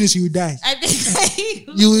 After 2 minutes, you will die. I think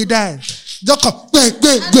You will die. Just come, bang.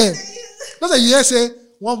 That's like you hear say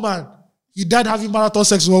one man he died having marathon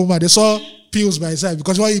sex with one woman. They saw pills by his side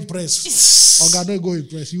because you want to impress. Or God, don't go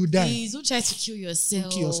impress. You die. Please don't try to kill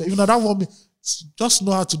yourself. Kill yourself. Even that 1 minute, just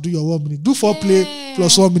know how to do your 1 minute. Do foreplay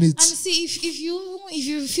plus 1 minute. And see, if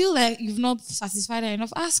you feel like you've not satisfied her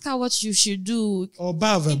enough, ask her what you should do. Or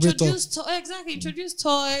buy a vibrator. Introduce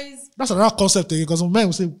toys. That's another concept again, because men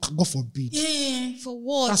will say, God forbid. Yeah, for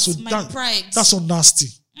what? My pride. That's so nasty.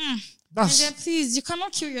 And then please, you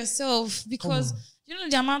cannot kill yourself because you know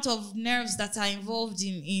the amount of nerves that are involved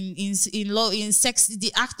in sex,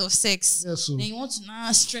 the act of sex. Yes, so. Then you want to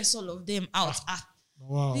now stress all of them out.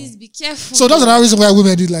 Wow. Please be careful. So that's another reason why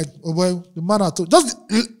women did like, oh boy, the man are told.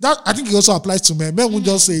 That I think it also applies to men. Men won't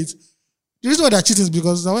just say it. The reason why they're cheating is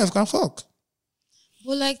because the wife can fuck.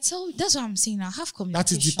 But like, that's what I'm saying now. Have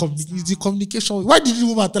communication. That is the communication. Why did the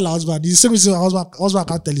woman tell her husband? It's the same reason husband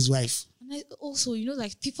can't tell his wife. And also, you know,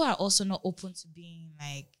 like people are also not open to being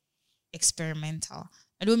like experimental.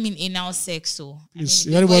 I don't mean anal sex, so please,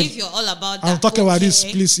 I mean, but if you're all about that, I'm talking about this,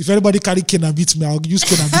 please. If anybody carry cane and beat me, I'll use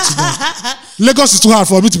cane and beat you. Lagos is too hard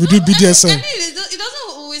for me to be doing BDSM. I mean, it doesn't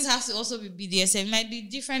always have to also be BDSM. It might be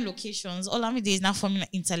different locations. All I mean is now forming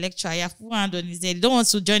intellectual. You have one hand on his head. You don't want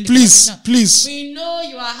to join the conversation. Please. We know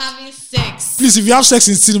you are having sex. Please, if you have sex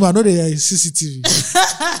in cinema, know they are in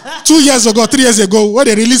CCTV. 2 years ago, 3 years ago, when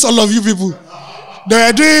they released all of you people, they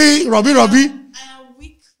were doing Robbie.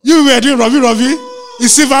 You were doing Robbie.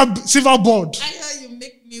 It's silver board. I heard you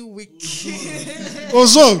make me weak.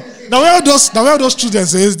 Also, now where all those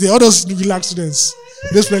students all those relaxed students.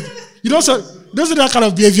 You don't see that kind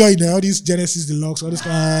of behavior in all these Genesis Deluxe, all this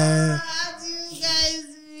kind of, What do you guys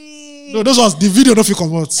mean? No, those ones the video don't feel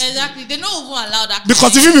come out. Exactly. They don't even allow that.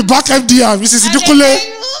 Because if you be back MD and Mrs. Idikule,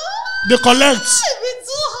 they collect. It's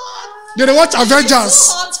too hot. They watch Avengers.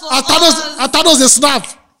 And Thanos they snap.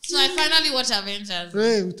 So I finally watch Avengers.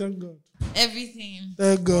 Hey, thank God. Everything.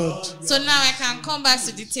 Thank God. So now I can come back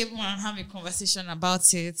to the table and have a conversation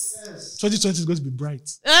about it. 2020 is going to be bright.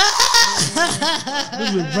 It's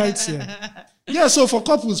going to be bright here. Yeah, so for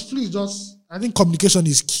couples, please I think communication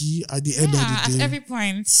is key at the end of the day. At every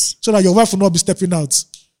point. So that your wife will not be stepping out.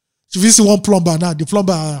 If you see one plumber now, the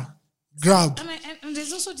plumber grab. And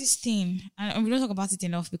there's also this thing, and we don't talk about it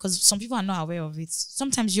enough because some people are not aware of it.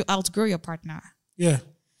 Sometimes you outgrow your partner. Yeah.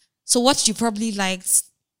 So what you probably liked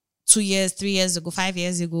 2 years, 3 years ago, 5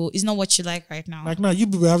 years ago is not what you like right now. Like now, you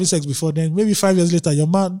were having sex before then. Maybe 5 years later, your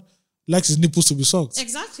man likes his nipples to be sucked.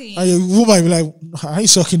 Exactly. And your woman will be like, I ain't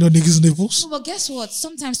sucking no niggas' nipples. No, but guess what?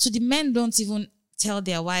 Sometimes the men don't even tell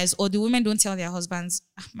their wives, or the women don't tell their husbands,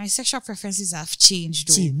 my sexual preferences have changed.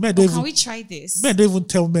 Though. See, men can we try this? Men don't even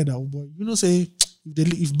tell men that, boy. You know, say,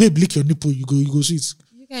 if babe lick your nipple, you go see it.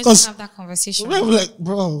 You guys don't have that conversation. We're like,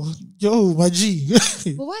 bro, yo, my G.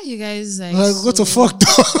 But why are you guys like what the fuck,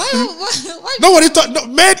 though? Why Nobody talk. No,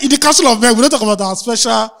 men in the council of men, we don't talk about our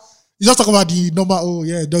special. You just talk about the normal.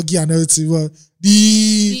 Doggy and everything. But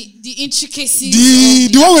the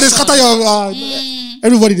intricacies. The one where they scatter your.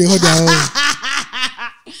 Everybody they hold their own.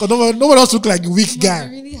 Because nobody else look like a weak guy.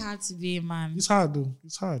 It's really hard to be a man. It's hard though.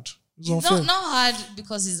 It's hard. It's not hard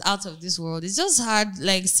because it's out of this world. It's just hard,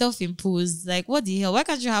 like self-imposed. Like, what the hell? Why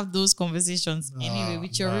can't you have those conversations anyway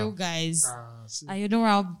with your real guys? And you know,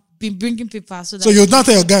 I've been bringing people so you're not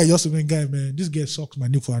tell your guy, you're a guy, man. This guy sucks my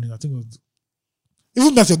nipple, and I think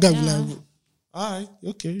even that your guy will like, all right,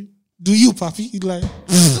 okay. Do you, papi? He'd like,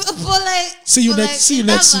 see you next week.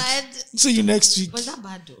 See you next week. Was that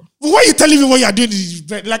bad though? But why are you telling me what you're doing in the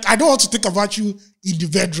bed? Like, I don't want to think about you in the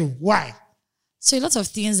bedroom. Why? So a lot of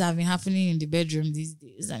things have been happening in the bedroom these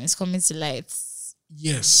days, and it's coming to light.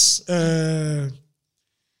 Yes. Where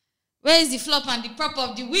is the flop and the prop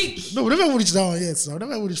of the week? No, we never reached that one yet. So we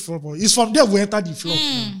never reached flop. It's from there we enter the flop.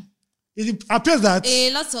 It appears that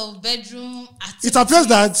a lot of bedroom activity. It appears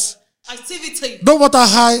that activity. No matter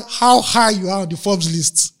how high you are on the Forbes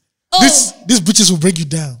list, these bitches will break you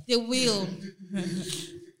down. They will.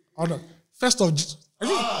 Oh no. First of I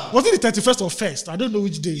think, was it the 31st or 1st? I don't know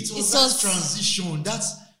which day. It was transition.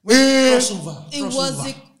 That's crossover. It was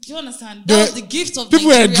do you understand? That was the gift of people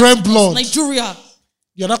were drawing blood. Nigeria.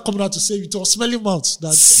 You're not coming out to say it was smelling mouth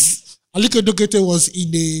that Aliko Dokete was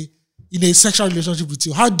in a sexual relationship with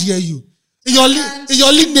you. How dare you? In your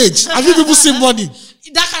lineage, have you people seen money?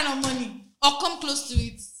 That kind of money. Or come close to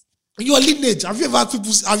it. In your lineage, have you ever had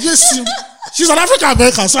people? Have you seen? She's an African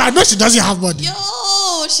American, so I know she doesn't have money. Yo,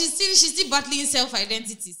 she's still battling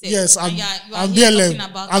self-identity. Yes, I'm BLM.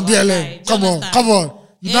 I'm BLM. Come on.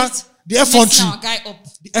 You know the effrontery.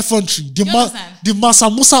 The effrontery. The Mansa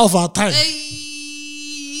Musa of our time.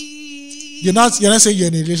 You're not saying you're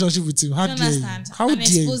in a relationship with him. How dare you? How dare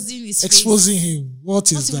you? Exposing him.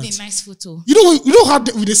 What is that? A nice photo. You know how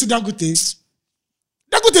they sit down good things.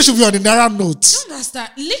 Dangote should be on the Naira note. You understand?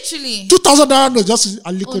 Literally. 2,000 Naira note just a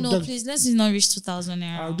Oh liquid. no, please let's not reach 2,000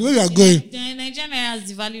 naira. The way we are going, The Nigerian naira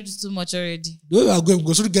has devalued too much already. the way we are going, we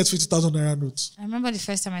go soon get 50,000 Naira notes. I remember the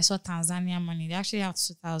first time I saw Tanzania money. They actually have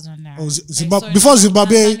 2,000 naira. Oh, Like, Zimbabwe, before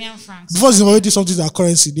Zimbabwe, Tanzanian francs. before Zimbabwe did something to their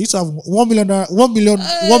currency, they used to have 1 million, 1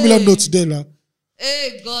 million notes today. Like.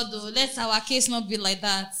 Hey God, oh, let our case not be like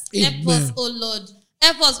that. Amen. Help us, oh Lord.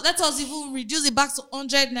 Help us. Let us even reduce it back to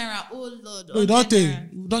 100 naira. Oh Lord. No, you don't 100 take.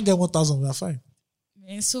 naira. You don't get 1,000. We are fine.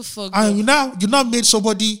 Man, so for And you now made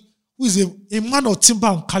somebody who is a man of timber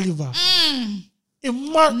and caliber. A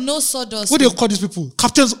man. no sawdust. What do you call these people?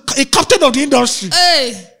 Captains. A captain of the industry.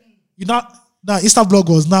 Hey, You know, now Instablog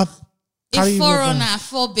was not a carrying forerunner, over.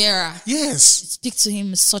 forebearer. Yes. Speak to him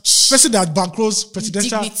with such Person that bankrolls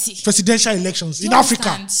dignity. presidential elections in You Africa.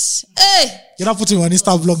 understand? Hey, You're not putting on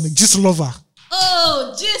Instablog, just lover.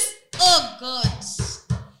 oh, just oh God.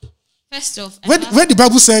 First off, I When love- the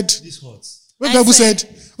Bible said, This hot. when I the Bible said,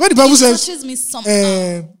 said, when the Bible it says, touches me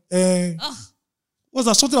somehow. what's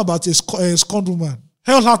that? Something about a scorned woman.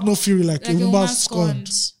 Hell hath no fury like a Like a woman woman scorned.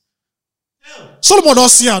 scorned. Solomon don't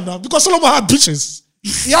see her now because Solomon had bitches.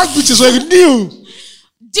 He had bitches, so he knew.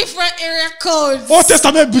 Different area codes. Old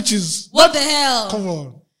Testament bitches. What the hell? Come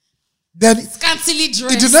on. Then Scantily it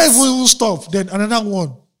dressed. did not even stop. Then another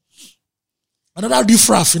one. Another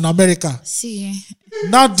riffraff in America See,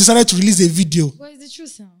 now decided to release a video. what is the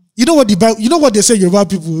truth now? You know what the Bible, you know what they say Yoruba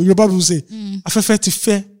people say? Afẹ́fẹ́ ti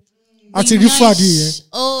fẹ́. Àti riffraff here.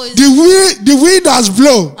 Oh, it's The wind has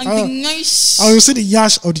blown. on the nice. And you see the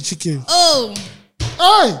yash of the chicken. Oh,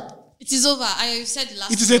 Hey! it is over. I said the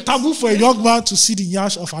last It is a word. taboo for a young man to see the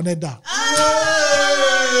yash of another.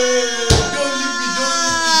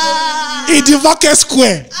 In the market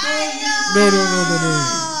square.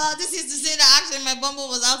 No. This is to say that actually my bumble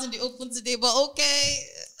was out in the open today, but okay.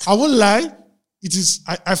 I won't lie. It is.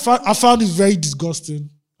 I found it very disgusting.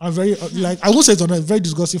 I'm very I won't say it's not very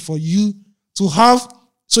disgusting for you to have.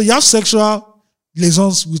 So you have sexual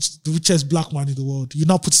liaisons with the richest black man in the world. You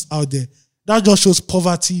now put it out there. That just shows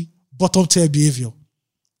poverty, bottom tier behavior.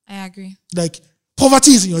 I agree. Like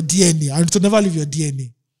poverty is in your DNA, and it will never leave your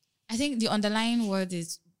DNA. I think the underlying word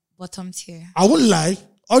is bottom tier. I won't lie.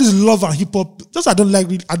 All this love and hip hop. Just I don't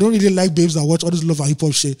really like babes that watch all this love and hip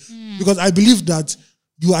hop shit because I believe that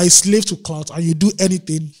you are a slave to clout and you do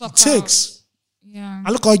anything For it takes. Yeah. And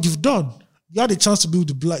look how you've done. You had a chance to be with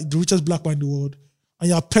the richest black man in the world, and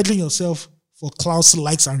you are peddling yourself for clouds,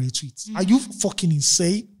 likes, and retweets. Are you fucking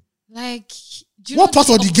insane? Like, do you What know part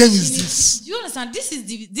of the game is opportunity- this? Do you understand? This is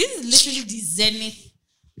literally the zenith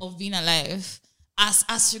of being alive.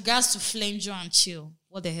 As regards to flame joy and chill.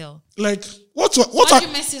 What the hell? Like, what Why'd you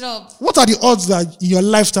mess it up? are the odds that in your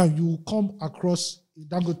lifetime you will come across a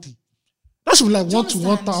Dangote? That should be like Do you 1 to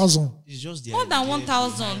understand? 1,000. It's just the More than idea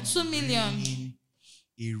 1,000, behind 2 million. being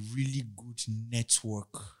a really good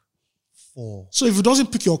network for So if he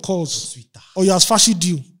doesn't pick your calls Twitter. or he has fashied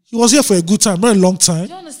you, he was here for a good time, not a long time.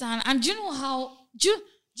 Do you understand? And do you know how? Do you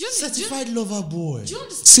Certified lover boy. do you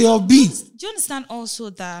understand? CLB. Do you understand also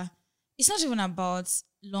that it's not even about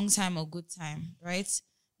long time or good time, right?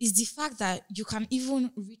 It's the fact that you can even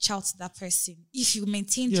reach out to that person if you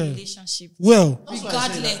maintain the Yeah. relationship. Well,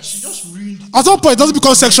 Regardless. She just really at some point, it doesn't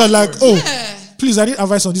become sexual. Like, oh, Yeah. please, I need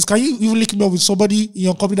advice on this. Can you even link me up with somebody in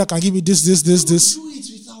your company that can give me this? do it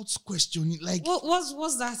without questioning. Like,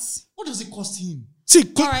 What's that? what does it cost him? See,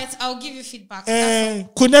 All right, I'll give you feedback.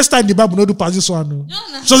 Queen Esther in the Bible no do pass this one. No.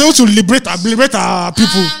 No. So they want to liberate our people.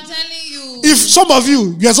 I'm telling you. If some of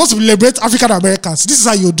you are supposed to liberate African Americans, this is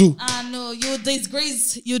how you do. No, you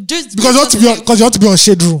disgrace. You disgrace. Because you want to be on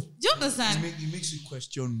shade room. Do you understand? It makes you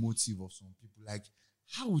question motive of some people. Like,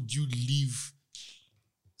 how would you live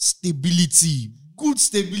stability, good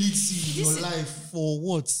stability in your life for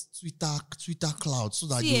what? Twitter cloud, so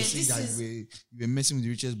that See, you say this that is- you were messing with the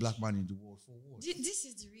richest black man in the world for what? This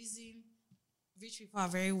is the reason rich people are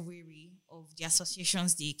very wary of the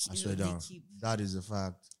associations they keep. I swear down. That is a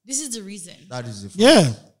fact. This is the reason. That is a fact.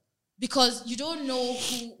 Yeah. Because you don't know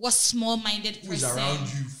what small-minded Who's person. around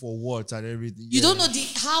you for what and everything. You don't know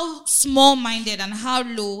how small-minded and how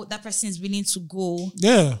low that person is willing to go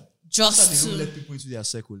Yeah. They just don't to. let people into their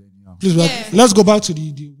circle anyhow. Please, Yeah. let's go back to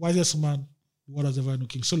the wisest man the world has ever known,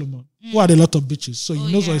 King Solomon, who had a lot of bitches. So he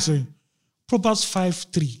knows what he's yeah. saying. Proverbs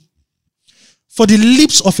 5:3. For the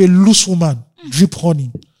lips of a loose woman drip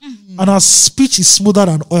honey, and her speech is smoother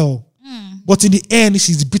than oil. But in the end,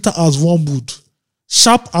 she's bitter as wormwood,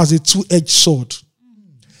 sharp as a two-edged sword.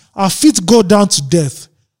 Her feet go down to death.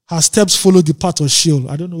 Her steps follow the path of Sheol.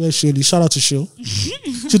 I don't know where Sheol is. Shout out to Sheol.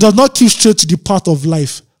 She does not keep straight to the path of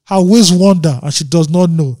life. Her ways wander, and she does not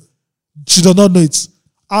know. She does not know it.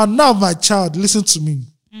 And now, my child, listen to me.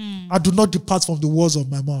 And do not depart from the words of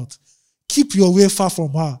my mouth. Keep your way far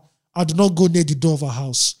from her, and do not go near the door of her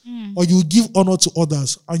house. Or you will give honor to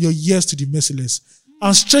others, and your years to the merciless.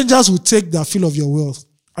 And strangers will take their fill of your wealth,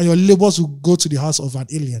 and your labors will go to the house of an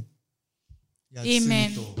alien.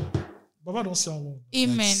 Amen. Baba don't say one.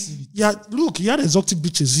 Amen. Yeah, look, he had exotic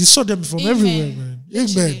bitches. He saw them from everywhere, man.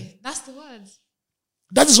 Literally. Amen. That's the word.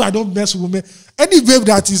 That is why I don't mess with women. Any babe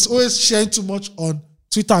that is always sharing too much on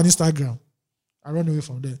Twitter and Instagram, I run away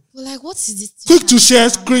from there. But like, what is this? Quick to share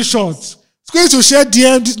screenshots. Quick to share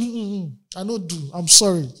DM. I don't do. I'm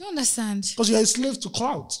sorry. Do you understand? Because you're a slave to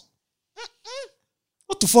clout.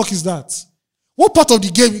 What the fuck is that? What part of the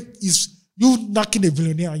game is you knocking a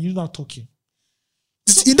billionaire and you not talking?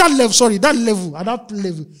 In that level, at that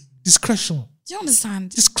level, discretion. Do you understand?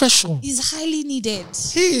 Discretion. It's highly needed.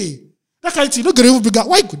 Hey, that kind of thing, you don't even bigger.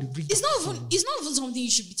 Why could you bring It's not even something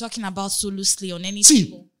you should be talking about so loosely on any See,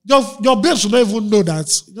 table. your babes will not even know that.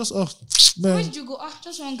 Just, Where man. did you go?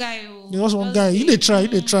 Just one guy. Just one guy. You need try.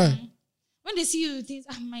 When they see you, think,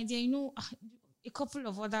 my dear, a couple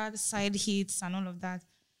of other side hits and all of that.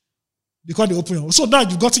 Because they open your. So now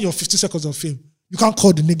you've gotten your 50 seconds of fame. You can't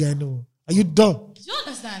call the nigga anymore. Are you dumb? Do you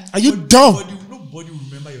understand? Are you dumb? Nobody will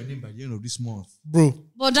remember your name by the end of this month. Bro.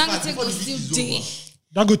 But Dangote will still day.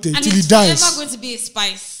 Dangote And till he it's dies. forever going to be a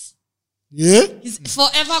spice. Yeah? It's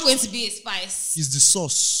forever going to be a spice. He's the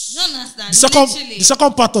sauce. Do you understand? The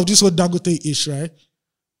second part of this whole Dangote ish, right?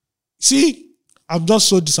 See, I'm just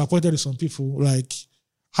so disappointed in some people. Like,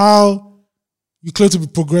 how you claim to be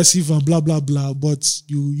progressive and blah, blah, blah, but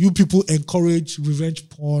you people encourage revenge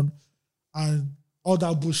porn and all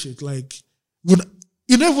that bullshit. Like, when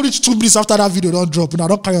you never reach 2 minutes after that video don't drop, and I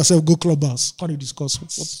don't carry yourself, go clubhouse. Can't you discuss?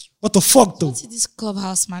 What the fuck, though? What's this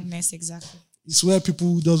clubhouse madness exactly? It's where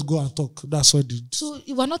people just go and talk. That's what they do. So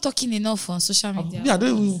we're not talking enough on social media. Yeah, they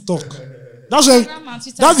don't even talk. That's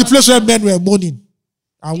the place where men were moaning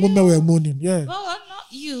and women were moaning. Yeah. Well, not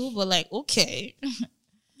you, but like, okay.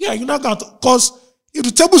 Yeah, you're not going to, because if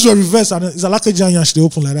the tables were reversed and it's a like a giant they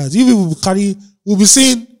open like that, you we'll be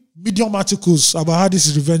seeing medium articles about how this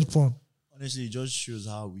is revenge porn. Honestly, it just shows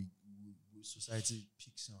how we society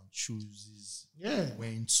picks and chooses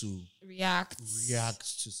when to react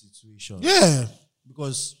to situations. Yeah.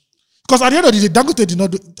 Because at the end of the day,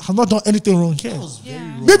 Dangote has not done anything wrong here. that was very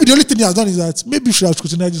wrong. Maybe the only thing he has done is that maybe we should have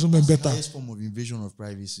scrutinized this woman better. Highest form of invasion of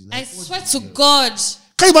privacy. Like, I swear to God.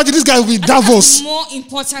 Can you imagine this guy will be in Davos? More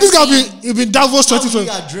important. This guy will be in Davos how 2020.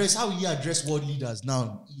 will he address world leaders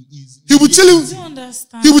now? He will tell him. Do you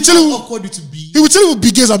understand? He will tell him. Awkward it to be. He will tell him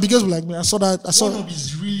Big Gates and Big Gates will be like, man, I saw that. One of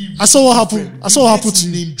his really I saw what happened. I saw what happened to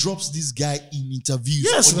you. Name drops this guy in interviews.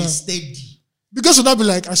 Yes, on a man. steady. Because will not be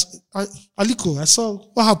like, Aliko, I saw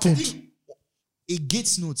what happened. A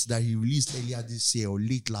Gates notes that he released earlier this year or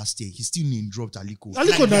late last year, he still name dropped Aliko.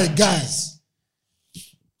 Aliko not a guy.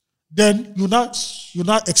 Then you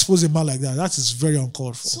not expose a man like that. That is very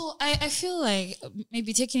uncalled for. So I feel like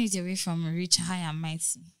maybe taking it away from rich, high, and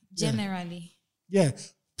mighty. Generally. Yeah.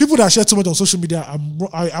 People that share too much on social media,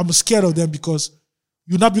 I'm scared of them because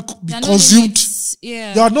you not be consumed.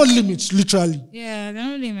 Yeah. There are no limits, literally. Yeah, there are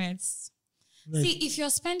no limits. Right. See, if you're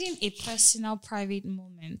spending a personal, private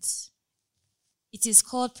moment, it is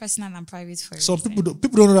called personal and private for you. Some people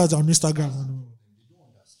don't know that on Instagram.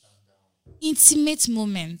 Intimate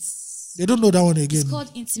moments. They don't know that one again. It's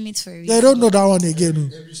called intimate for you. They don't know that one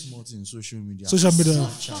again. Every small thing in social media. Social media.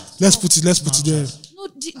 Let's put it there. No,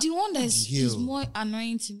 the one that is more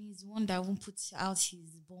annoying to me is the one that won't put out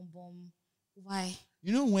his bomb. Why?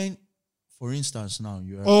 You know when, for instance, now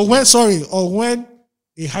you're Or when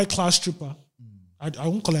a high class stripper, I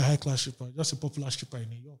won't call her a high class stripper, just a popular stripper in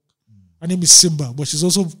New York. Her name is Simba, but she's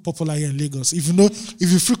also popular here in Lagos. If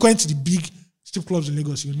you frequent the big strip clubs in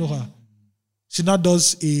Lagos, you know her. She now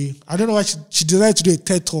does I don't know why she decided to do a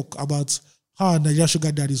TED talk about how Nigerian sugar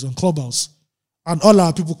daddies on Clubhouse. And all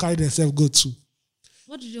our people carry themselves go to.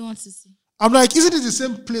 What do you want to see? I'm like, isn't it the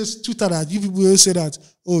same place, Twitter, that you people always say that,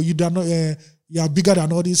 oh, you are bigger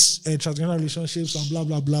than all these transgender relationships and blah,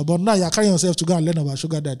 blah, blah. But now you're carrying yourself to go and learn about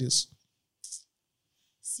sugar daddies.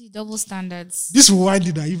 See, double standards. This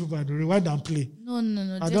rewinding that you people are doing, rewind and play. No.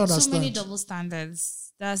 I There don't are so many understand. double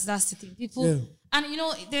standards. That's the thing. People, Yeah. and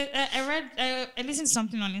I listened to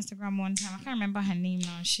something on Instagram one time. I can't remember her name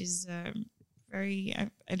now. She's I'm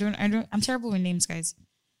terrible with names, guys.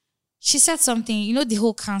 She said something, the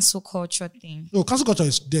whole cancel culture thing. No, cancel culture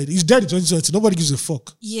is dead. It's dead in 2020. Nobody gives a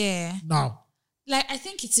fuck. Yeah. Now. Like, I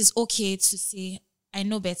think it is okay to say, I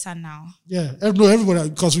know better now. Yeah. No, everybody,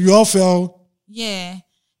 because we all fell. Yeah.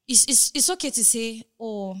 it's okay to say,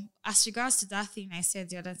 oh, as regards to that thing I said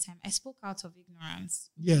the other time, I spoke out of ignorance.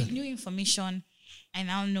 Yeah. With new information, I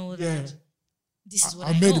now know that this is what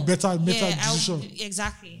I made know. a better decision.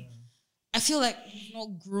 Exactly. I feel like we've not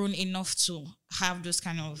grown enough to have those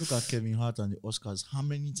kind of. Look at Kevin Hart and the Oscars. How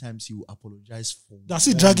many times he will apologize for? That's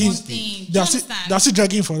it dragging. thing. That's it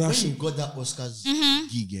dragging for that When shit. he got that Oscars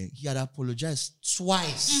gig, he had apologized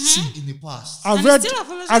twice in the past. I And read still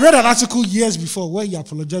apologize. I read an article years before where he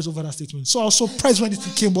apologized over that statement. So I was surprised when it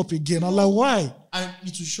came up again. I'm like, why? And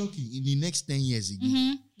it will shock you. In the next 10 years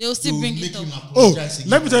again, They'll still bring make it him up. Oh, apologize again.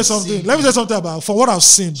 let me tell you for the something. same Let me tell you something about from what I've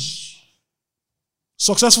seen.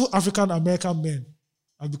 Successful African American men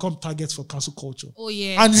have become targets for cancel culture. Oh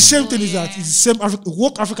yeah. And the same Oh, thing is yeah. that it's the same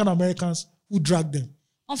woke African Americans who drag them.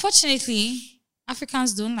 Unfortunately,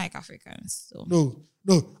 Africans don't like Africans. So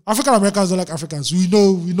No. African Americans don't like Africans. We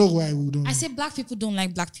know why we don't. I say black people don't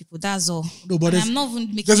like black people. That's all. No, but And I'm not even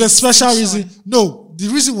making there's a special distinction. reason. No, the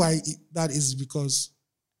reason why that is because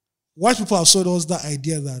white people have sold us that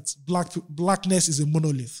idea that blackness is a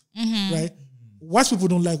monolith, right? White people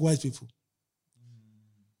don't like white people.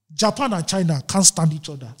 Japan and China can't stand each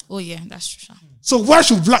other. Oh yeah, that's true. So why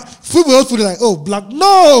should black people always put it like, oh, black?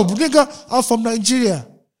 No, nigga, I'm from Nigeria.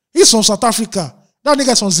 He's from South Africa. That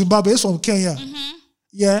nigga's from Zimbabwe. He's from Kenya.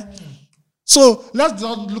 Yeah. So let's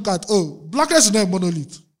not look at, blackness is not a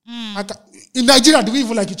monolith. In Nigeria, do we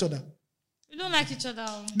even like each other? We don't like each other.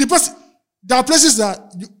 There are places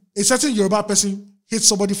that a certain Yoruba person hates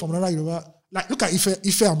somebody from another Yoruba. Like, look at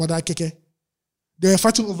Ife and Mother Keke. They were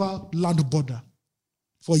fighting over land border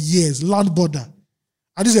for years. Land border.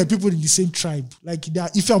 And these are people in the same tribe. Like,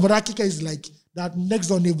 Ife and Mother Keke is like that next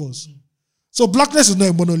door neighbors. So blackness is not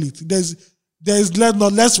a monolith.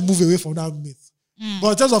 Let's move away from that myth.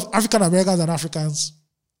 But in terms of African Americans and Africans,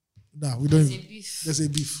 no, we don't. There's a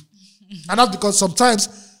beef. And that's because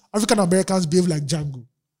sometimes African Americans behave like Django.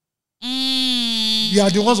 We are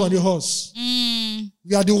the ones on the horse.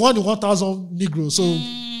 We are the 1,000 Negroes. So,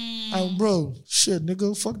 bro, shit,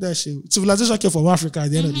 nigga, fuck that shit. Civilization came from Africa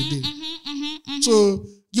at the end of the day. So,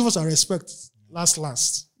 give us our respect. Last.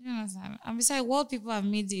 You understand? And besides, world people have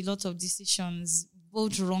made a lot of decisions,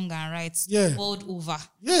 both wrong and right. Yeah. World over.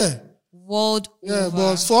 Yeah. World over.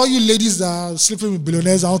 But for all you ladies that are sleeping with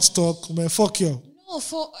billionaires out to talk, man, fuck you. No,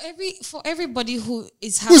 for everybody who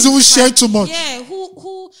is Who's even sharing too much? Yeah,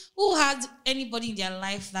 who had anybody in their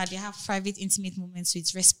life that they have private, intimate moments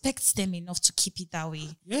with, respects them enough to keep it that way.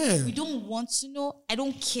 Yeah. We don't want to know. I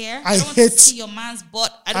don't care. I don't want hate- to see your man's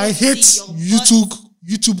butt. I hate see your butt.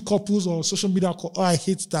 YouTube couples or social media I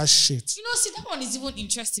hate that shit. You know, see, that one is even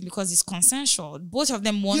interesting because it's consensual. Both of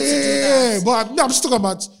them want to do Yeah, that. but I'm just talking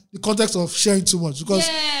about the context of sharing too much. Because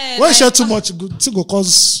Yeah, when you like, share too much, it will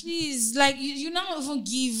cause Please, like you now even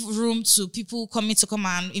give room to people coming to come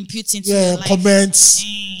and impute into yeah your life. comments.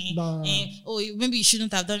 Maybe you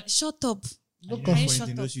shouldn't have done. Shut up. You know, Can you for shut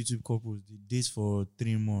in up? those YouTube couples, they date for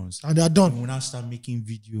 3 months. And they are And done. we now start making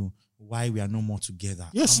video why we are no more together.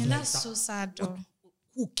 Yes. I'm And like, that's so sad, though.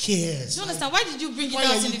 who cares? Do you understand? Why did you bring it Why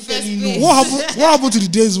out are in you the first telling place? me? What happened to the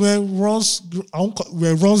days when Ron's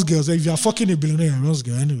girls, if you are fucking a billionaire, Ron's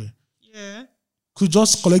girl anyway, Yeah. could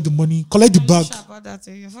just collect the money, collect the I'm bag. not sure about that.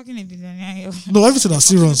 You're fucking a billionaire. No, everything that's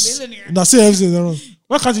serious. billionaire. That's everything that runs.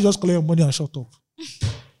 Why can't you just collect your money and shut up?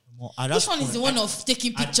 Well, at Which that one is point- the one of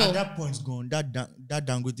taking At picture? that point, gone. That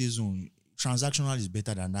Dangote zone, transactional is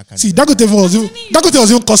better than that kind See, of. Dangote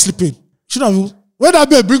was even caught sleeping. Should have. When that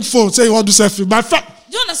babe bring phone, say you want to do selfie. My friend,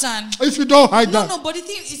 Do you understand? if you don't hide that. No, but the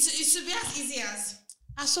thing it should be as easy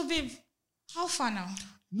as. So, babe, how far now?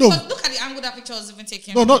 No. But look at the angle that picture was even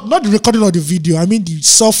taken. No, not the recording of the video. I mean the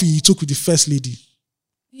selfie he took with the first lady.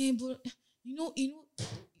 Yeah, but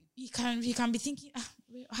you can be thinking,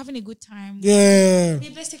 we're having a good time. Yeah.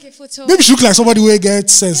 Babe, let's take a photo. Maybe she look like somebody who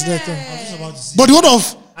gets sense. Yeah. Like, I was just about to say. but the one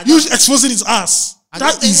of you exposing his ass. What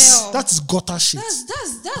That the is hell? that is gutter shit.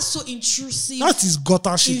 That's so intrusive. That is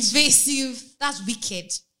gutter shit. invasive. That's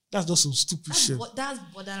wicked. That's just some stupid shit. That's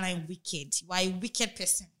borderline wicked. You are a wicked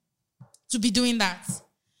person to be doing that.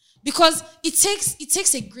 Because it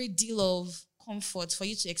takes a great deal of comfort for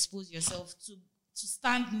you to expose yourself to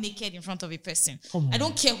stand naked in front of a person. Come on. I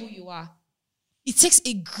don't care who you are. It takes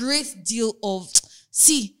a great deal of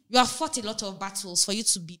you have fought a lot of battles for you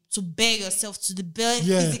to bear yourself to the bare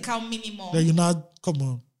physical minimum. Then you not come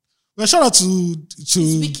on. Well, shout out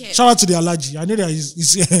to wicked. shout out to the allergy. I know that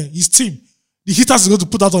his team. The haters is going to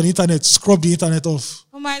put that on the internet to scrub the internet off.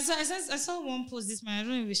 Oh my! I saw one post this morning. I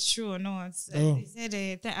don't know if it's true or not. Oh. He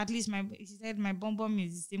said at least my bum bum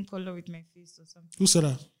is the same color with my face or something. Who said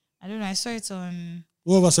that? I don't know. I saw it on.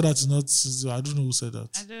 Whoever said that is not. I don't know who said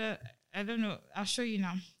that. I don't know. I'll show you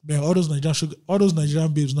now. Man, all those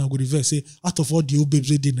Nigerian babes now go reverse say out of all the old babes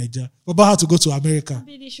they did Nigeria, but about how to go to America.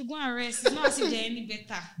 Maybe they should go and rest. It's not as if they're any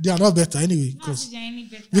better. They are not better anyway. Not as if they're any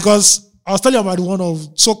better. Because I was telling you about the one of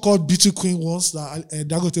so-called beauty queen ones that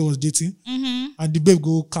Dangote was dating, and the babe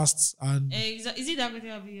go cast and. Is it Dangote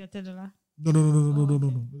or $10? No.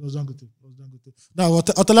 It was Dangote. Now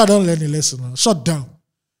Otela don't learn a lesson. Now. Shut down.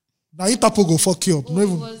 Now Interpol go fuck you up.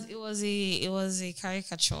 It was a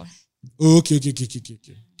caricature. Oh, okay.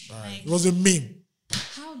 Like, It was a meme.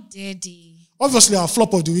 how dare they? Obviously, our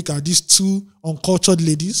flop of the week are these two uncultured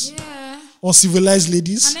ladies, Yeah. uncivilized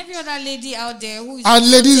ladies. And every other lady out there who is And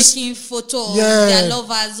ladies- taking photos Yeah. of their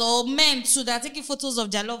lovers, or men too that are taking photos of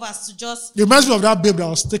their lovers to just. It reminds me of that babe that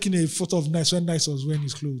was taking a photo of Nice when Nice was wearing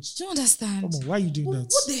his clothes. Do you understand? Come on, why are you doing that?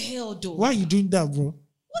 What the hell, though? Why are you doing that, bro?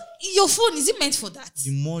 Your phone, is it meant for that?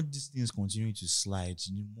 The more these things continue to slide,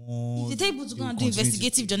 the more If they tell people to go they and will do continue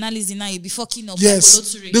investigative journalism now, you'll be fucking up.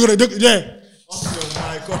 Yes. Like They're gonna, yeah. Off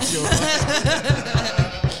your mic.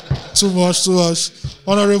 Too much.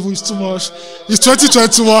 Honorable is too much. It's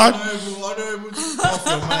 2021. Off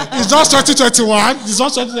your mic. It's just 2021. It's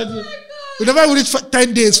just 2021. We never reached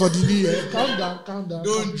 10 days for the new year. Calm down.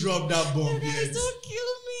 Don't drop that bomb yet. Don't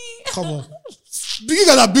kill me. Come on. You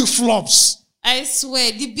guys are big flops. I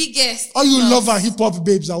swear, the biggest. All you No. love and hip hop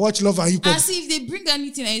babes that watch love and hip hop. And see if they bring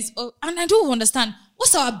anything else. And I don't understand.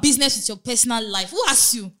 What's our business with your personal life? Who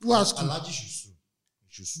asked you? Who asked you? Alaji should sue.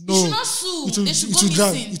 You should not sue. They should go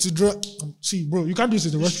missing. It will drag. See, bro, you can't do this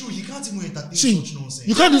in the It's West. true, he can't even entertain See, such nonsense.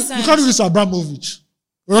 you can't do this to Abramovich,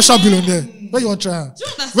 Russian billionaire. Where you want to try? Do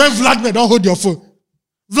you understand? When Vladimir don't hold your phone.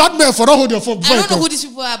 Vladimir for don't hold your phone. I before don't you know come. who these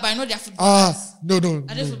people are, but I know they're footballers. No.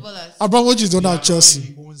 Are they footballers? Abramovich is the owner of Chelsea.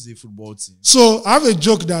 He owns a football team. So I have a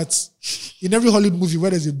joke that in every Hollywood movie where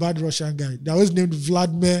there's a bad Russian guy, they're always named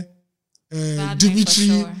Vladimir, Vladimir Dimitri,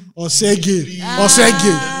 for sure. or Sergey. Dimitri.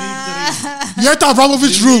 You enter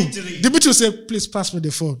Abramovich's room. Dimitri. Dimitri will say, please pass me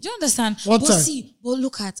the phone. Do you understand? One but time. but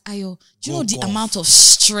look at Ayo. Do you know the Walk off. amount of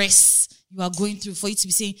stress you are going through for you to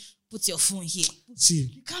be saying, put your phone here? See,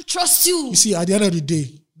 You can't trust you. you see, at the end of the day,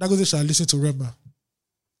 Dangote shall listen to Rema.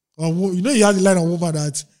 Or you know, you have the line of woman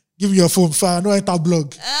that give me your phone, fine, no enter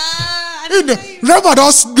blog. I You don't know, know you.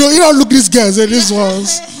 Rema you don't look these girls and these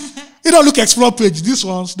ones. You don't look explore page. These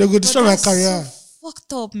ones, they go destroy my That's career. so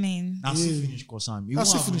fucked up, man. Now see finish Kosam. It won't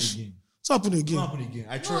That's it happen finish. again. What's happening It again? won't happen again.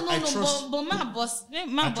 I trust. But my boss,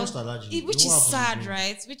 trust Alaji. It which is won't happen sad, again.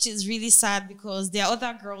 right? Which is really sad because there are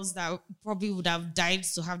other girls that probably would have died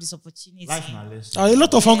to have this opportunity. Life na less. A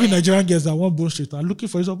lot of hungry Nigerian girls that want bone straight are looking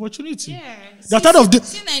for this opportunity. Yeah. They're tired of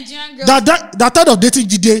See Nigerian girls. they're tired of dating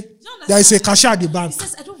Jide. understand? There is a cashier at the bank. He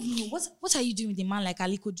says, I don't know. What are you doing with a man like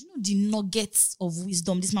Aliko? Do you know the nuggets of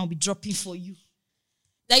wisdom this man will be dropping for you?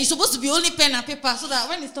 That you're supposed to be only pen and paper so that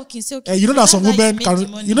when he's talking, say, okay. You know that some that's how women you make the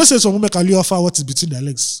can, money. you know, say some women can only offer what is between their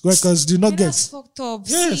legs because they do not That's get. fucked up.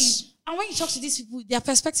 Yes. See, and when you talk to these people, their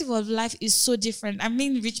perspective of life is so different. I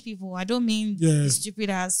mean rich people. I don't mean Yeah. the stupid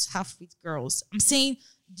ass half-wit girls. I'm saying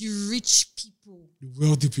the rich people. The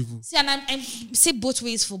wealthy people. See, and I say both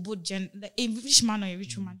ways for both like a rich man or a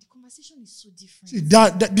rich woman. The conversation is so different. See,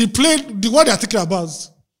 that the one they are thinking about.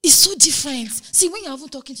 It's so different. See, when you're even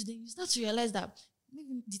talking to them, you start to realize that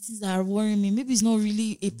maybe the things that are worrying me, maybe it's not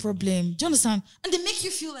really a problem. Do you understand? And they make you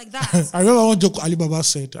feel like that. I remember one joke Alibaba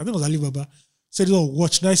said. I think it was Alibaba said, "Oh,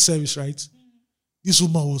 watch nice service, right?" This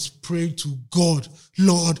woman was praying to God,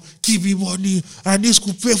 Lord, give me money. I need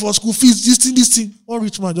to pay for school fees. This thing. One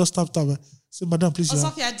rich man just tapped her. Say, Madam, please.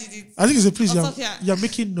 Osofia did it. I think it's a please. Osofia. You're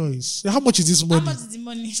making noise. Say, how much is this money? How much is the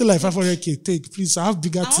money? Say like 500k. Take, please. I have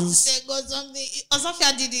bigger I want to things. say God something.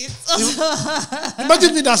 Osofia did it.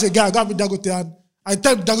 Imagine me as a guy. I got me Dangote and I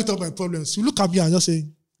tell Dangote all my problems. You look at me and just say,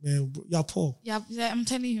 man, bro, you're poor. Yeah, I'm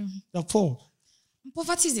telling you. You're poor.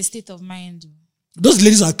 Poverty is a state of mind. Those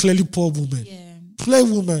ladies are clearly poor women. Yeah. Poor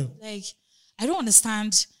women. Like, I don't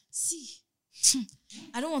understand. See,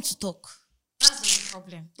 I don't want to talk. That's the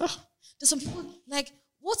problem. There's some people, like,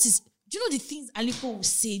 do you know the things Aliko will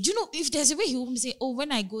say? Do you know if there's a way he will say, oh,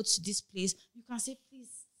 when I go to this place, you can say, please,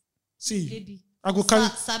 See, baby. I go carry.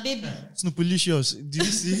 Sir, baby. Snoopalicious. Did you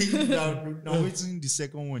see now waiting the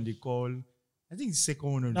second one they call? I think the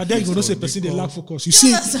second one. On Now the then you first go say one, person they call- lack focus. You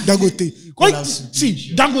see Dangote. call Why? her See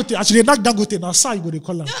Snoopalicious. Dangote. Actually, they knock Dangote. Now sir, you go they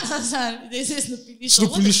call her They say Snoopalicious. What the fuck is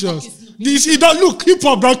Snoopalicious. Snoopalicious? This he don't look. Hip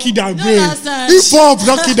hop don't kill their brain. understand. Hip hop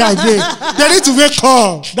don't kill their brain. They need to wake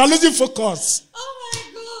up. They're losing focus. Oh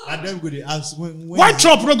my God. And then go they ask when Why is-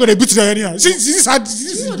 Trump not gonna beat them anyhow? See, this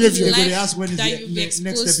is know behavior. They're Life going to ask when is that the you've next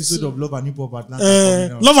exposed episode to. of Love and Hip Hop Atlanta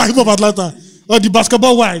coming out. Love and Hip Hop Atlanta. Or the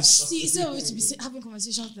basketball wives. See, instead of it to be having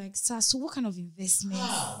conversations like, sir, so what kind of investment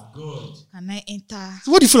Good. can I enter?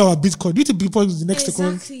 So what do you feel about Bitcoin? Do you think Bitcoin is the next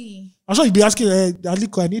coin? Exactly. I'm sure you'll be asking,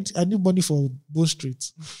 Aliko, I need money for Bone Street.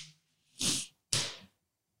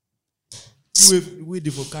 Wait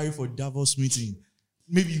for carry for Davos meeting.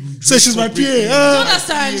 Maybe you Say she's my PA. Do you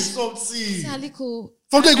understand? Something. See, Aliko,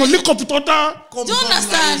 From there, you go link up with other. do you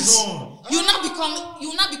understand?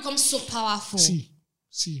 You now become so powerful.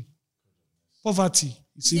 See. Poverty.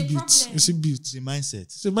 It's inbuilt. problem. It's inbuilt. It's a mindset.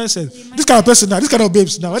 It's a mindset. This kind of person now, this kind of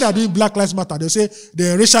babes now, when they are doing Black Lives Matter, they'll say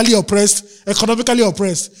they're racially oppressed, economically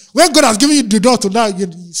oppressed. When God has given you the door to now,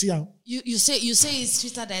 you see how. You say it's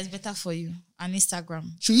Twitter that is better for you and Instagram.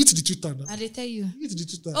 She eat the Twitter now. And they tell you. Eat the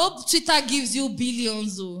Twitter. Hope Twitter gives you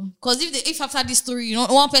billions though. Because if after this story, you know,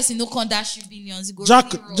 one person no can dash you billions, you go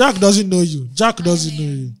Jack really wrong. Jack doesn't know you. Jack doesn't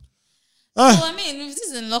know you. So I mean, this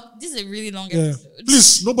is a really long Yeah. episode.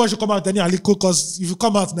 Please, nobody should come out any Aliko because if you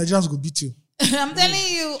come out, Nigerians will beat you. I'm telling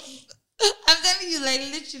you, like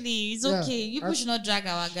literally, it's Yeah. okay. You should not drag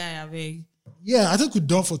our guy away. Yeah, I think we're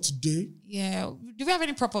done for today. Yeah. Do we have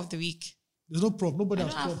any prop of the week? There's no problem. Nobody I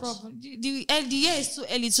has don't have props. problem. The year is too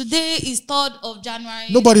early. Today is 3rd of January.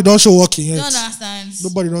 Nobody don't show working You yet. don't understand.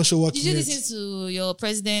 Nobody don't show working Did you yet. listen to your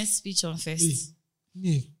president's speech on first?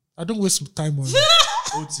 Me, I don't waste time on it.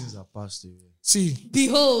 All things are past away. See,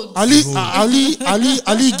 Behold.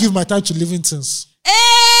 Ali give my time to living things. Hey!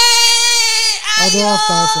 I don't have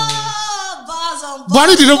time for it. Bars on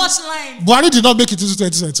Buhari did not- punchline. Buhari did not make it into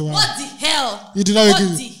 2021. What the hell? He did not What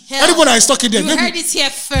make the it. hell? Anybody that is talking there, You maybe heard it here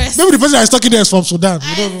first. the person that is talking there is from Sudan.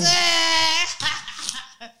 We don't know.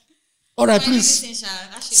 All right, please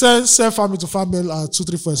send family to family at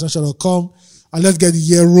 234essential.com and let's get the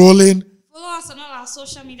year rolling. Follow us on all our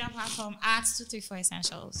social media platforms at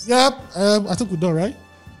 234essentials. Yep, I think we're done, right?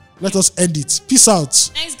 Let us end it. Peace out.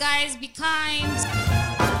 Thanks, guys. Be kind.